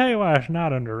Pumpkinhead. Let me tell you why it's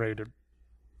not underrated.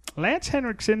 Lance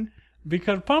Henriksen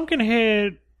Because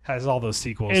Pumpkinhead has all those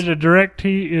sequels. is a direct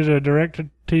to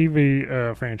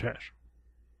TV franchise.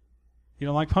 You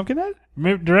don't like Pumpkinhead?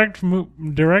 Direct movie.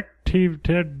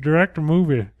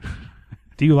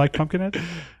 Do you like Pumpkinhead?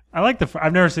 I like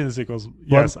I've never seen the sequels.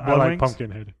 Yes, I Blood like Wings?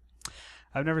 Pumpkinhead.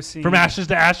 I've never seen From Ashes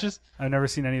to Ashes. I've never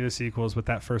seen any of the sequels, but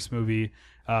that first movie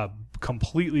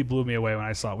completely blew me away when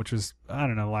I saw it, which was, I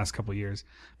don't know, the last couple of years.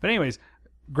 But anyways,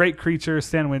 great creature,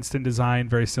 Stan Winston design,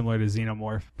 very similar to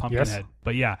Xenomorph, Pumpkinhead. Yes.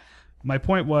 But yeah, my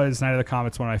point was Night of the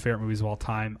Comet's one of my favorite movies of all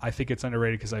time. I think it's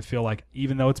underrated because I feel like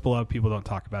even though it's beloved, people don't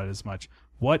talk about it as much.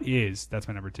 That's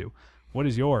my number 2. What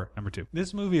is your number 2?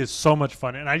 This movie is so much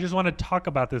fun, and I just want to talk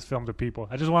about this film to people.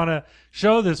 I just want to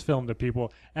show this film to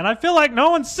people, and I feel like no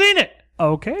one's seen it.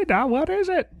 Okay, now what is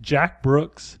it? Jack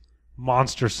Brooks'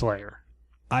 Monster Slayer.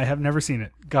 I have never seen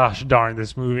it. Gosh darn,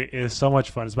 this movie is so much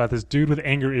fun. It's about this dude with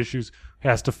anger issues who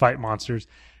has to fight monsters.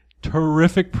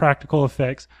 Terrific practical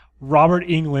effects. Robert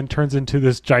Englund turns into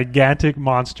this gigantic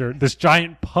monster, this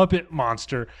giant puppet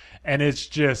monster, and it's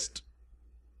just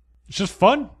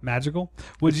fun. Magical?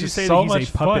 Would you say so that he's much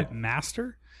a puppet fun.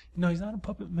 master? No, he's not a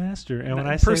puppet master. And when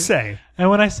I Per say se. and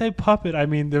when I say puppet, I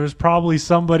mean there was probably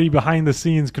somebody behind the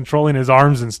scenes controlling his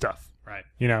arms and stuff. Right.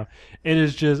 You know, it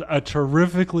is just a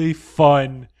terrifically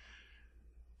fun.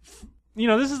 You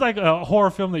know, this is like a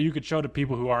horror film that you could show to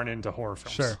people who aren't into horror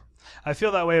films. Sure. I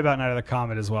feel that way about Night of the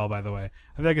Comet as well, by the way.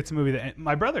 I feel like it's a movie that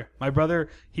my brother,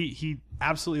 he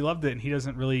absolutely loved it, and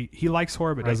he likes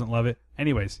horror but doesn't love it.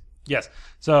 Anyways. Yes.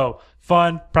 So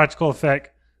fun, practical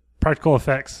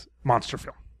effects, monster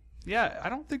film. Yeah, I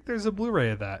don't think there's a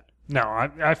Blu-ray of that. No,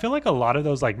 I feel like a lot of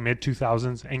those like mid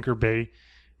 2000s Anchor Bay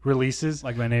releases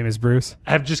Like My Name is Bruce.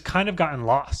 have just kind of gotten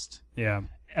lost. Yeah.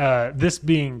 This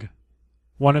being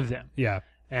one of them. Yeah.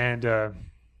 And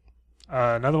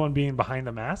another one being Behind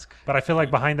the Mask. But I feel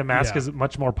like Behind the Mask Yeah. is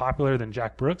much more popular than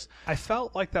Jack Brooks. I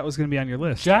felt like that was going to be on your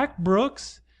list. Jack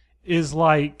Brooks is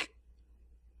like,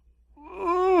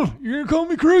 you're going to call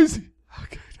me crazy.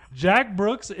 Okay. Jack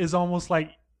Brooks is almost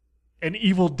like an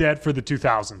Evil Dead for the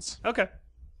 2000s. Okay.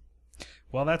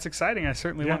 Well, that's exciting. I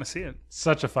certainly Yeah. want to see it.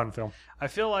 Such a fun film. I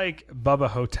feel like Bubba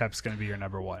Hotep's going to be your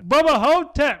number 1. Bubba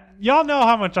Hotep. Y'all know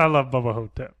how much I love Bubba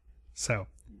Hotep. So,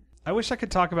 I wish I could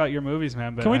talk about your movies,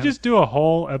 man. But Can we just do a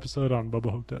whole episode on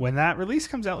Bubba Hotep? when that release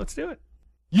comes out, let's do it.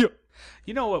 Yeah.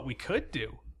 You know what we could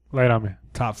do? Lay it on me.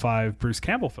 Top 5 Bruce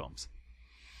Campbell films,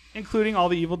 including all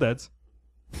the Evil Deads.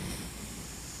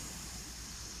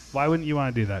 Why wouldn't you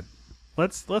want to do that?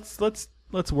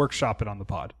 Let's workshop it on the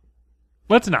pod.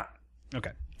 Let's not.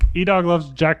 Okay. E-Dog loves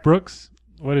Jack Brooks.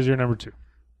 What is your number 2?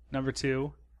 Number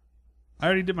 2. I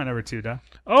already did my number 2, duh.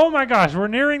 Oh my gosh, we're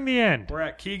nearing the end. We're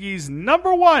at Kiki's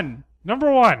number 1.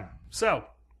 Number 1. So,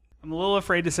 I'm a little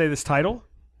afraid to say this title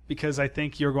because I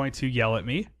think you're going to yell at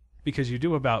me because you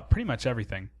do about pretty much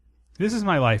everything. This is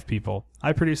my life, people.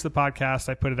 I produce the podcast,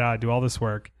 I put it out, I do all this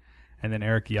work, and then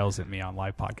Eric yells at me on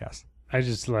live podcast. I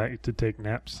just like to take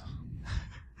naps.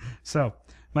 So,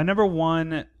 my number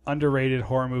 1 underrated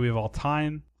horror movie of all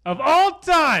time. Of all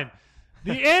time!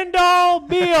 The end-all,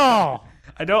 be-all!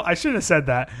 I shouldn't have said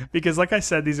that because, like I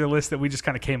said, these are lists that we just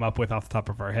kind of came up with off the top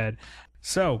of our head.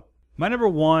 So, my number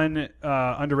 1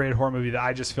 underrated horror movie that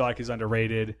I just feel like is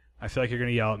underrated. I feel like you're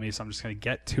going to yell at me, so I'm just going to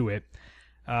get to it.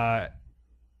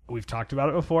 We've talked about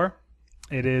it before.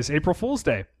 It is April Fool's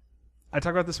Day. I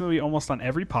talk about this movie almost on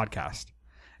every podcast.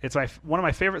 It's one of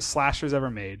my favorite slashers ever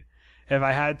made. If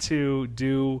I had to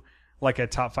do like a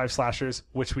top 5 slashers,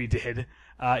 which we did,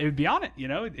 it would be on it. You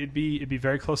know, it'd be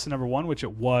very close to number 1, which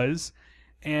it was.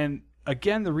 And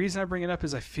again, the reason I bring it up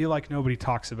is I feel like nobody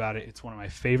talks about it. It's one of my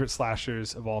favorite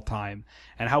slashers of all time.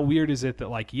 And how weird is it that,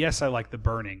 like, yes, I like The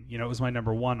Burning. You know, it was my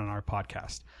number 1 on our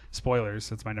podcast. Spoilers,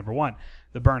 that's my number 1.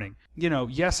 The Burning. You know,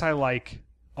 yes, I like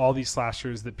all these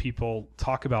slashers that people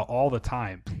talk about all the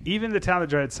time. Even The Town That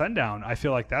Dreaded Sundown, I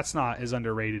feel like that's not as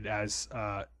underrated as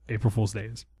April Fool's Day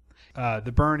is.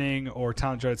 The Burning or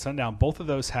Town That Dreaded Sundown, both of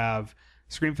those have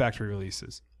Scream Factory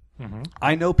releases. Mm-hmm.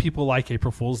 I know people like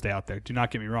April Fool's Day out there. Do not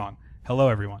get me wrong. Hello,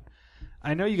 everyone.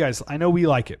 I know you guys. I know we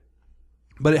like it.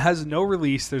 But it has no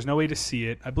release. There's no way to see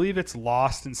it. I believe it's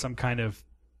lost in some kind of...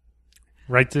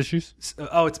 rights issues?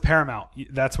 Oh, it's Paramount.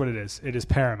 That's what it is. It is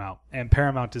Paramount. And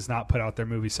Paramount does not put out their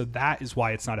movies. So that is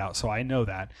why it's not out. So I know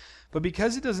that. But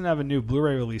because it doesn't have a new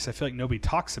Blu-ray release, I feel like nobody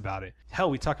talks about it. Hell,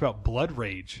 we talk about Blood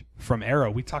Rage from Arrow.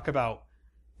 We talk about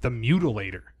The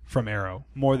Mutilator from Arrow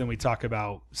more than we talk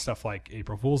about stuff like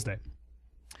April Fool's Day.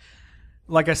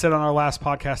 Like I said on our last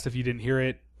podcast, if you didn't hear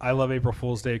it, I love April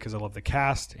Fool's Day because I love the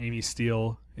cast. Amy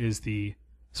Steele is the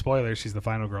spoiler. She's the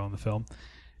final girl in the film.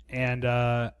 And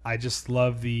I just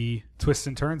love the twists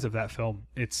and turns of that film.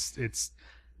 It's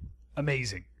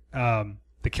amazing.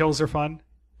 The kills are fun,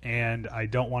 and I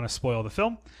don't want to spoil the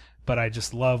film, but I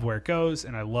just love where it goes,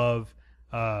 and I love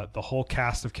the whole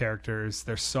cast of characters.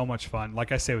 They're so much fun.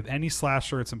 Like I say, with any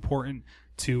slasher, it's important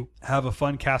to have a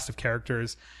fun cast of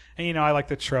characters. And, you know, I like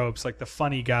the tropes, like the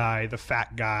funny guy, the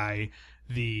fat guy,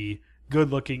 the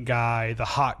good-looking guy, the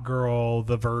hot girl,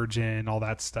 the virgin, all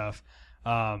that stuff.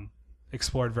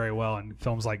 Explored very well in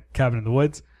films like Cabin in the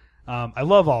Woods. I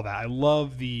love all that. I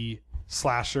love the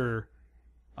slasher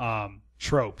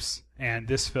tropes, and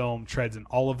this film treads in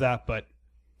all of that, but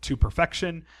to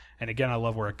perfection. And again, I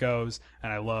love where it goes,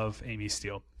 and I love Amy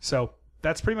Steele. So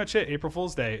that's pretty much it. April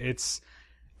Fool's Day.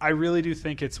 I really do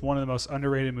think it's one of the most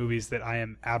underrated movies that I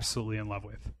am absolutely in love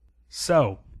with.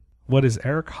 So, what is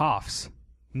Eric Hoff's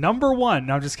number 1?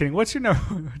 No, I'm just kidding. What's your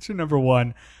number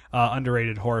 1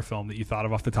 underrated horror film that you thought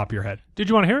of off the top of your head? Did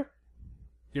you want to hear it?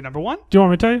 Your number 1? Do you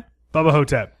want me to tell you? Bubba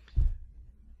Hotep.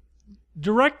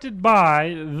 Directed by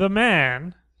the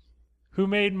man who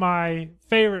made my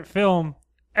favorite film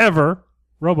ever,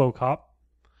 RoboCop,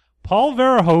 Paul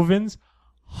Verhoeven's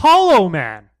Hollow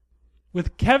Man,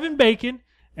 with Kevin Bacon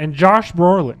and Josh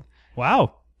Brolin.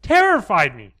 Wow.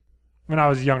 Terrified me when I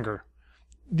was younger.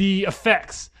 The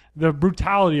effects, the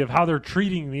brutality of how they're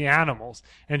treating the animals,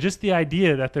 and just the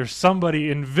idea that there's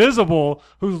somebody invisible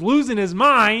who's losing his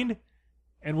mind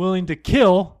and willing to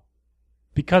kill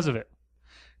because of it.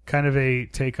 Kind of a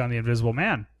take on The Invisible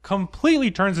Man.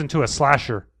 Completely turns into a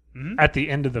slasher at the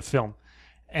end of the film.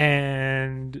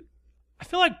 And I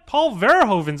feel like Paul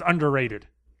Verhoeven's underrated.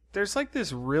 There's like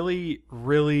this really,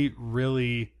 really,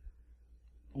 really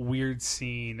weird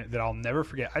scene that I'll never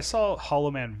forget. I saw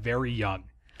Hollow Man very young.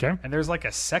 Okay. And there's like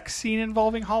a sex scene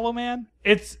involving Hollow Man.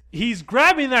 He's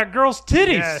grabbing that girl's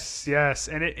titties. Yes.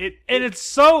 And it's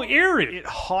so eerie. It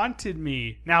haunted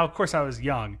me. Now, of course, I was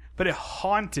young, but it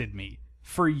haunted me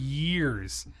for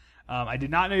years. I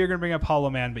did not know you were going to bring up Hollow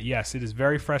Man, but yes, it is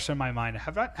very fresh in my mind. I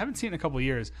haven't seen it in a couple of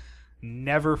years.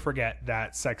 Never forget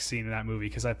that sex scene in that movie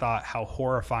because I thought how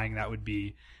horrifying that would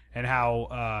be, and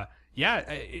how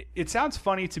it sounds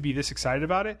funny to be this excited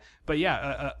about it, but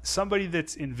somebody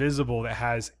that's invisible that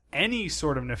has any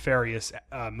sort of nefarious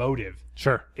motive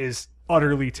is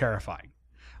utterly terrifying.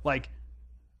 Like,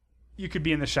 you could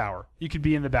be in the shower, you could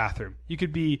be in the bathroom, you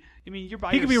could be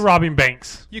he could be robbing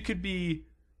banks, you could be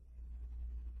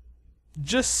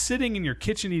just sitting in your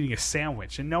kitchen eating a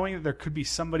sandwich and knowing that there could be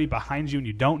somebody behind you and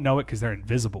you don't know it because they're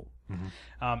invisible.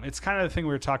 It's kind of the thing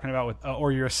we were talking about with,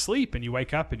 or you're asleep and you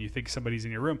wake up and you think somebody's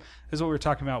in your room. This is what we were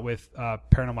talking about with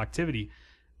Paranormal Activity.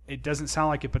 It doesn't sound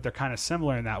like it, but they're kind of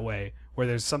similar in that way, where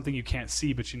there's something you can't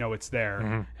see, but you know it's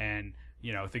there. And,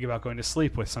 think about going to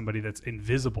sleep with somebody that's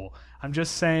invisible. I'm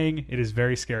just saying it is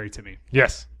very scary to me.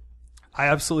 Yes. I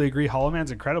absolutely agree. Hollow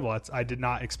Man's incredible. I did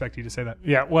not expect you to say that.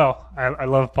 Yeah, well, I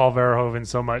love Paul Verhoeven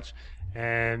so much.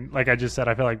 And like I just said,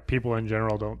 I feel like people in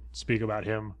general don't speak about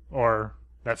him or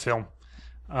that film.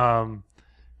 It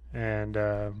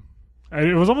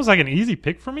was almost like an easy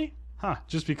pick for me,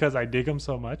 just because I dig him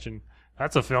so much. And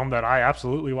that's a film that I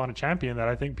absolutely want to champion that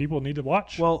I think people need to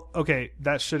watch. Well, okay,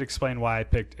 that should explain why I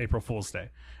picked April Fool's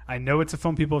Day. I know it's a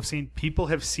film people have seen. People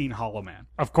have seen Hollow Man.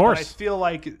 Of course. But I feel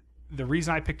like the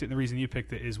reason I picked it and the reason you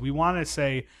picked it is we want to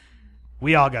say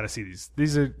we all got to see these.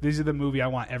 These are the movie I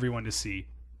want everyone to see.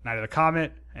 Night of the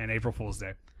Comet and April Fool's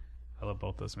Day. I love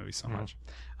both those movies so much.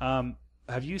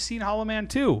 Have you seen Hollow Man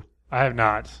 2? I have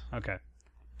not. Okay.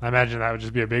 I imagine that would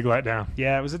just be a big letdown.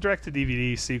 Yeah, it was a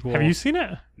direct-to-DVD sequel. Have you seen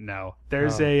it? No.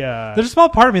 There's There's a small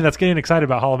part of me that's getting excited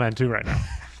about Hollow Man 2 right now.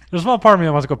 There's a small part of me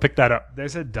that wants to go pick that up.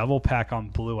 There's a double pack on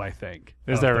Blue, I think.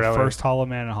 Is there really? The first Hollow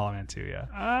Man and Hollow Man 2, yeah.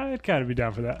 I'd kind of be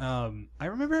down for that. I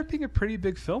remember it being a pretty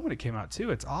big film when it came out, too.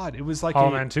 It's odd. It was like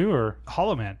Hollow Man 2 or?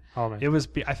 Hollow Man. Hollow Man. It was,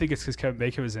 I think it's because Kevin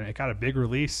Bacon was in it. It got a big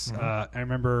release. I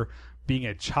remember being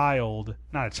a child,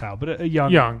 not a child, but a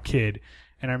young kid.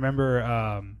 And I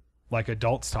remember like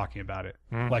adults talking about it.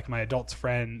 Like my adults'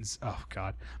 friends,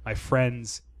 my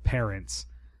friends' parents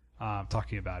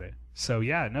talking about it. So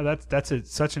yeah, no, that's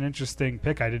such an interesting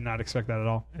pick. I did not expect that at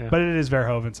all. Yeah. But it is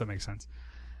Verhoeven, so it makes sense.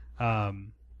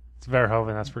 It's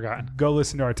Verhoeven, that's forgotten. Go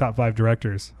listen to our top 5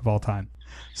 directors of all time.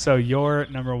 So your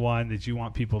number one that you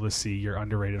want people to see, your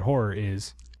underrated horror,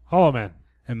 is Hollow Man.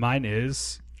 And mine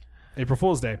is April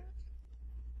Fool's Day.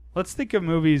 Let's think of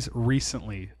movies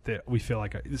recently that we feel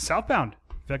like Southbound.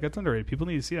 In fact, that's underrated. People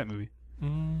need to see that movie.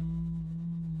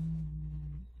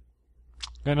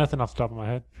 Got nothing off the top of my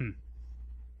head.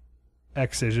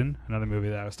 Excision, another movie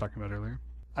that I was talking about earlier.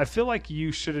 I feel like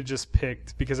you should have just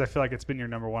picked, because I feel like it's been your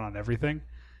number one on everything,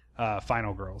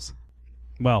 Final Girls.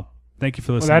 Well, thank you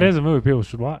for listening. Well, that is a movie people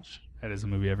should watch. That is a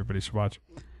movie everybody should watch.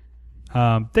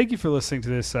 Thank you for listening to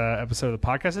this episode of the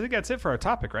podcast. I think that's it for our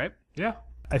topic, right? Yeah.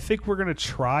 I think we're going to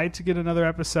try to get another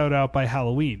episode out by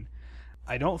Halloween.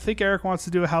 I don't think Eric wants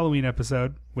to do a Halloween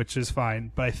episode, which is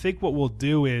fine. But I think what we'll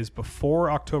do is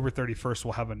before October 31st,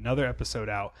 we'll have another episode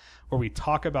out where we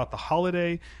talk about the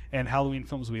holiday and Halloween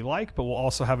films we like. But we'll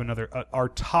also have another. Our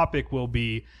topic will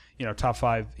be, top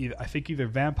 5. I think either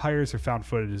vampires or found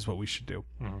footage is what we should do.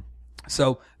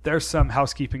 So there's some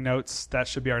housekeeping notes. That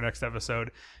should be our next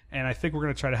episode. And I think we're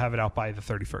going to try to have it out by the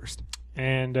 31st.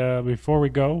 And before we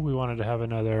go, we wanted to have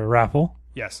another raffle.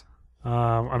 Yes.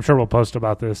 I'm sure we'll post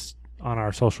about this on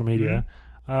our social media.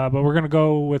 But we're going to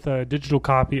go with a digital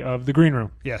copy of The Green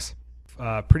Room. Yes.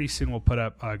 Pretty soon we'll put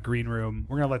up Green Room.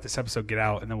 We're going to let this episode get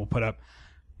out, and then we'll put up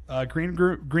Green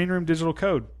Room digital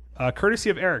code, courtesy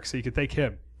of Eric, so you can thank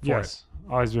him for yes.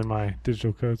 it. Always been my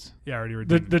digital codes. Yeah, I already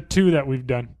redeemed the 2 that we've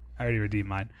done. I already redeemed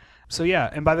mine. So yeah,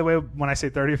 and by the way, when I say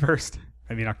 31st,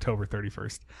 I mean October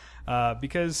 31st.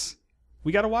 Because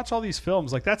we got to watch all these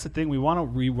films. Like, that's the thing. We want to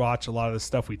rewatch a lot of the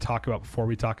stuff we talk about before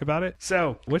we talk about it.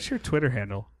 So, what's your Twitter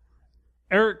handle?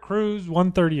 Eric Cruz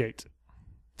 138.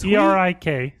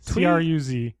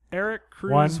 ERIKCRUZ. Eric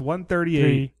Cruz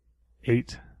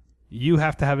 138. You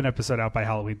have to have an episode out by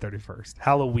Halloween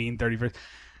 31st.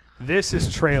 This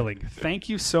is trailing. Thank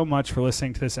you so much for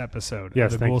listening to this episode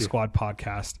of the Ghoul Squad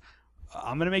podcast.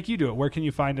 I'm going to make you do it. Where can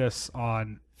you find us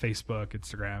on Facebook,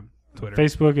 Instagram, Twitter?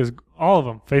 Facebook is all of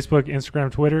them. Facebook,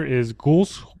 Instagram, Twitter is Ghoul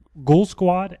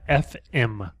Squad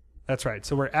FM. That's right.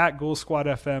 So we're at Ghoul Squad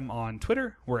FM on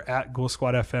Twitter. We're at Ghoul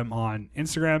Squad FM on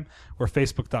Instagram. We're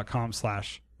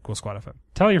Facebook.com/Ghoul Squad FM.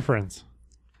 Tell your friends.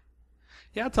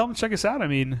 Yeah, tell them to check us out. I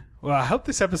mean, well, I hope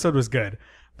this episode was good.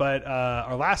 But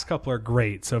our last couple are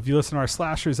great. So if you listen to our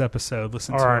Slashers episode,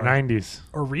 listen to our 90s.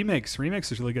 Or Remix.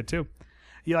 Remix is really good too.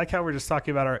 You like how we're just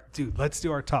talking about our... Dude, let's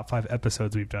do our top 5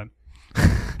 episodes we've done.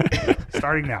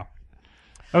 Starting now.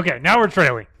 Okay, now we're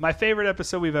trailing. My favorite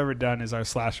episode we've ever done is our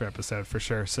Slasher episode for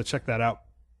sure. So check that out.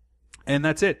 And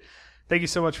that's it. Thank you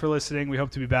so much for listening. We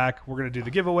hope to be back. We're going to do the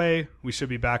giveaway. We should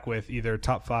be back with either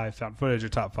top 5 found footage or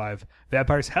top 5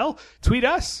 vampires. Hell, tweet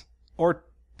us or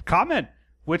comment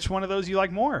which one of those you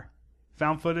like more,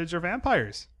 found footage or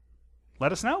vampires.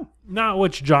 Let us know. Not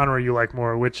which genre you like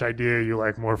more, which idea you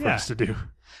like more for us to do.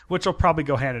 Which will probably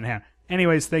go hand in hand.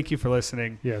 Anyways, thank you for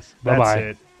listening. Yes. That's Bye-bye.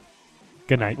 it.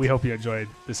 Good night. We hope you enjoyed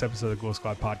this episode of the Ghoul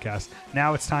Squad podcast.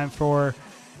 Now it's time for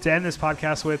to end this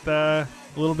podcast with a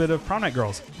little bit of Prom Night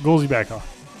Girls. Goals you back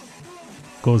off.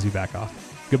 Goals you back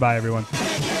off. Goodbye, everyone.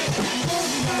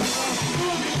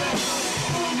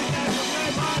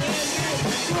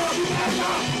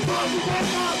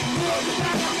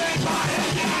 Everybody.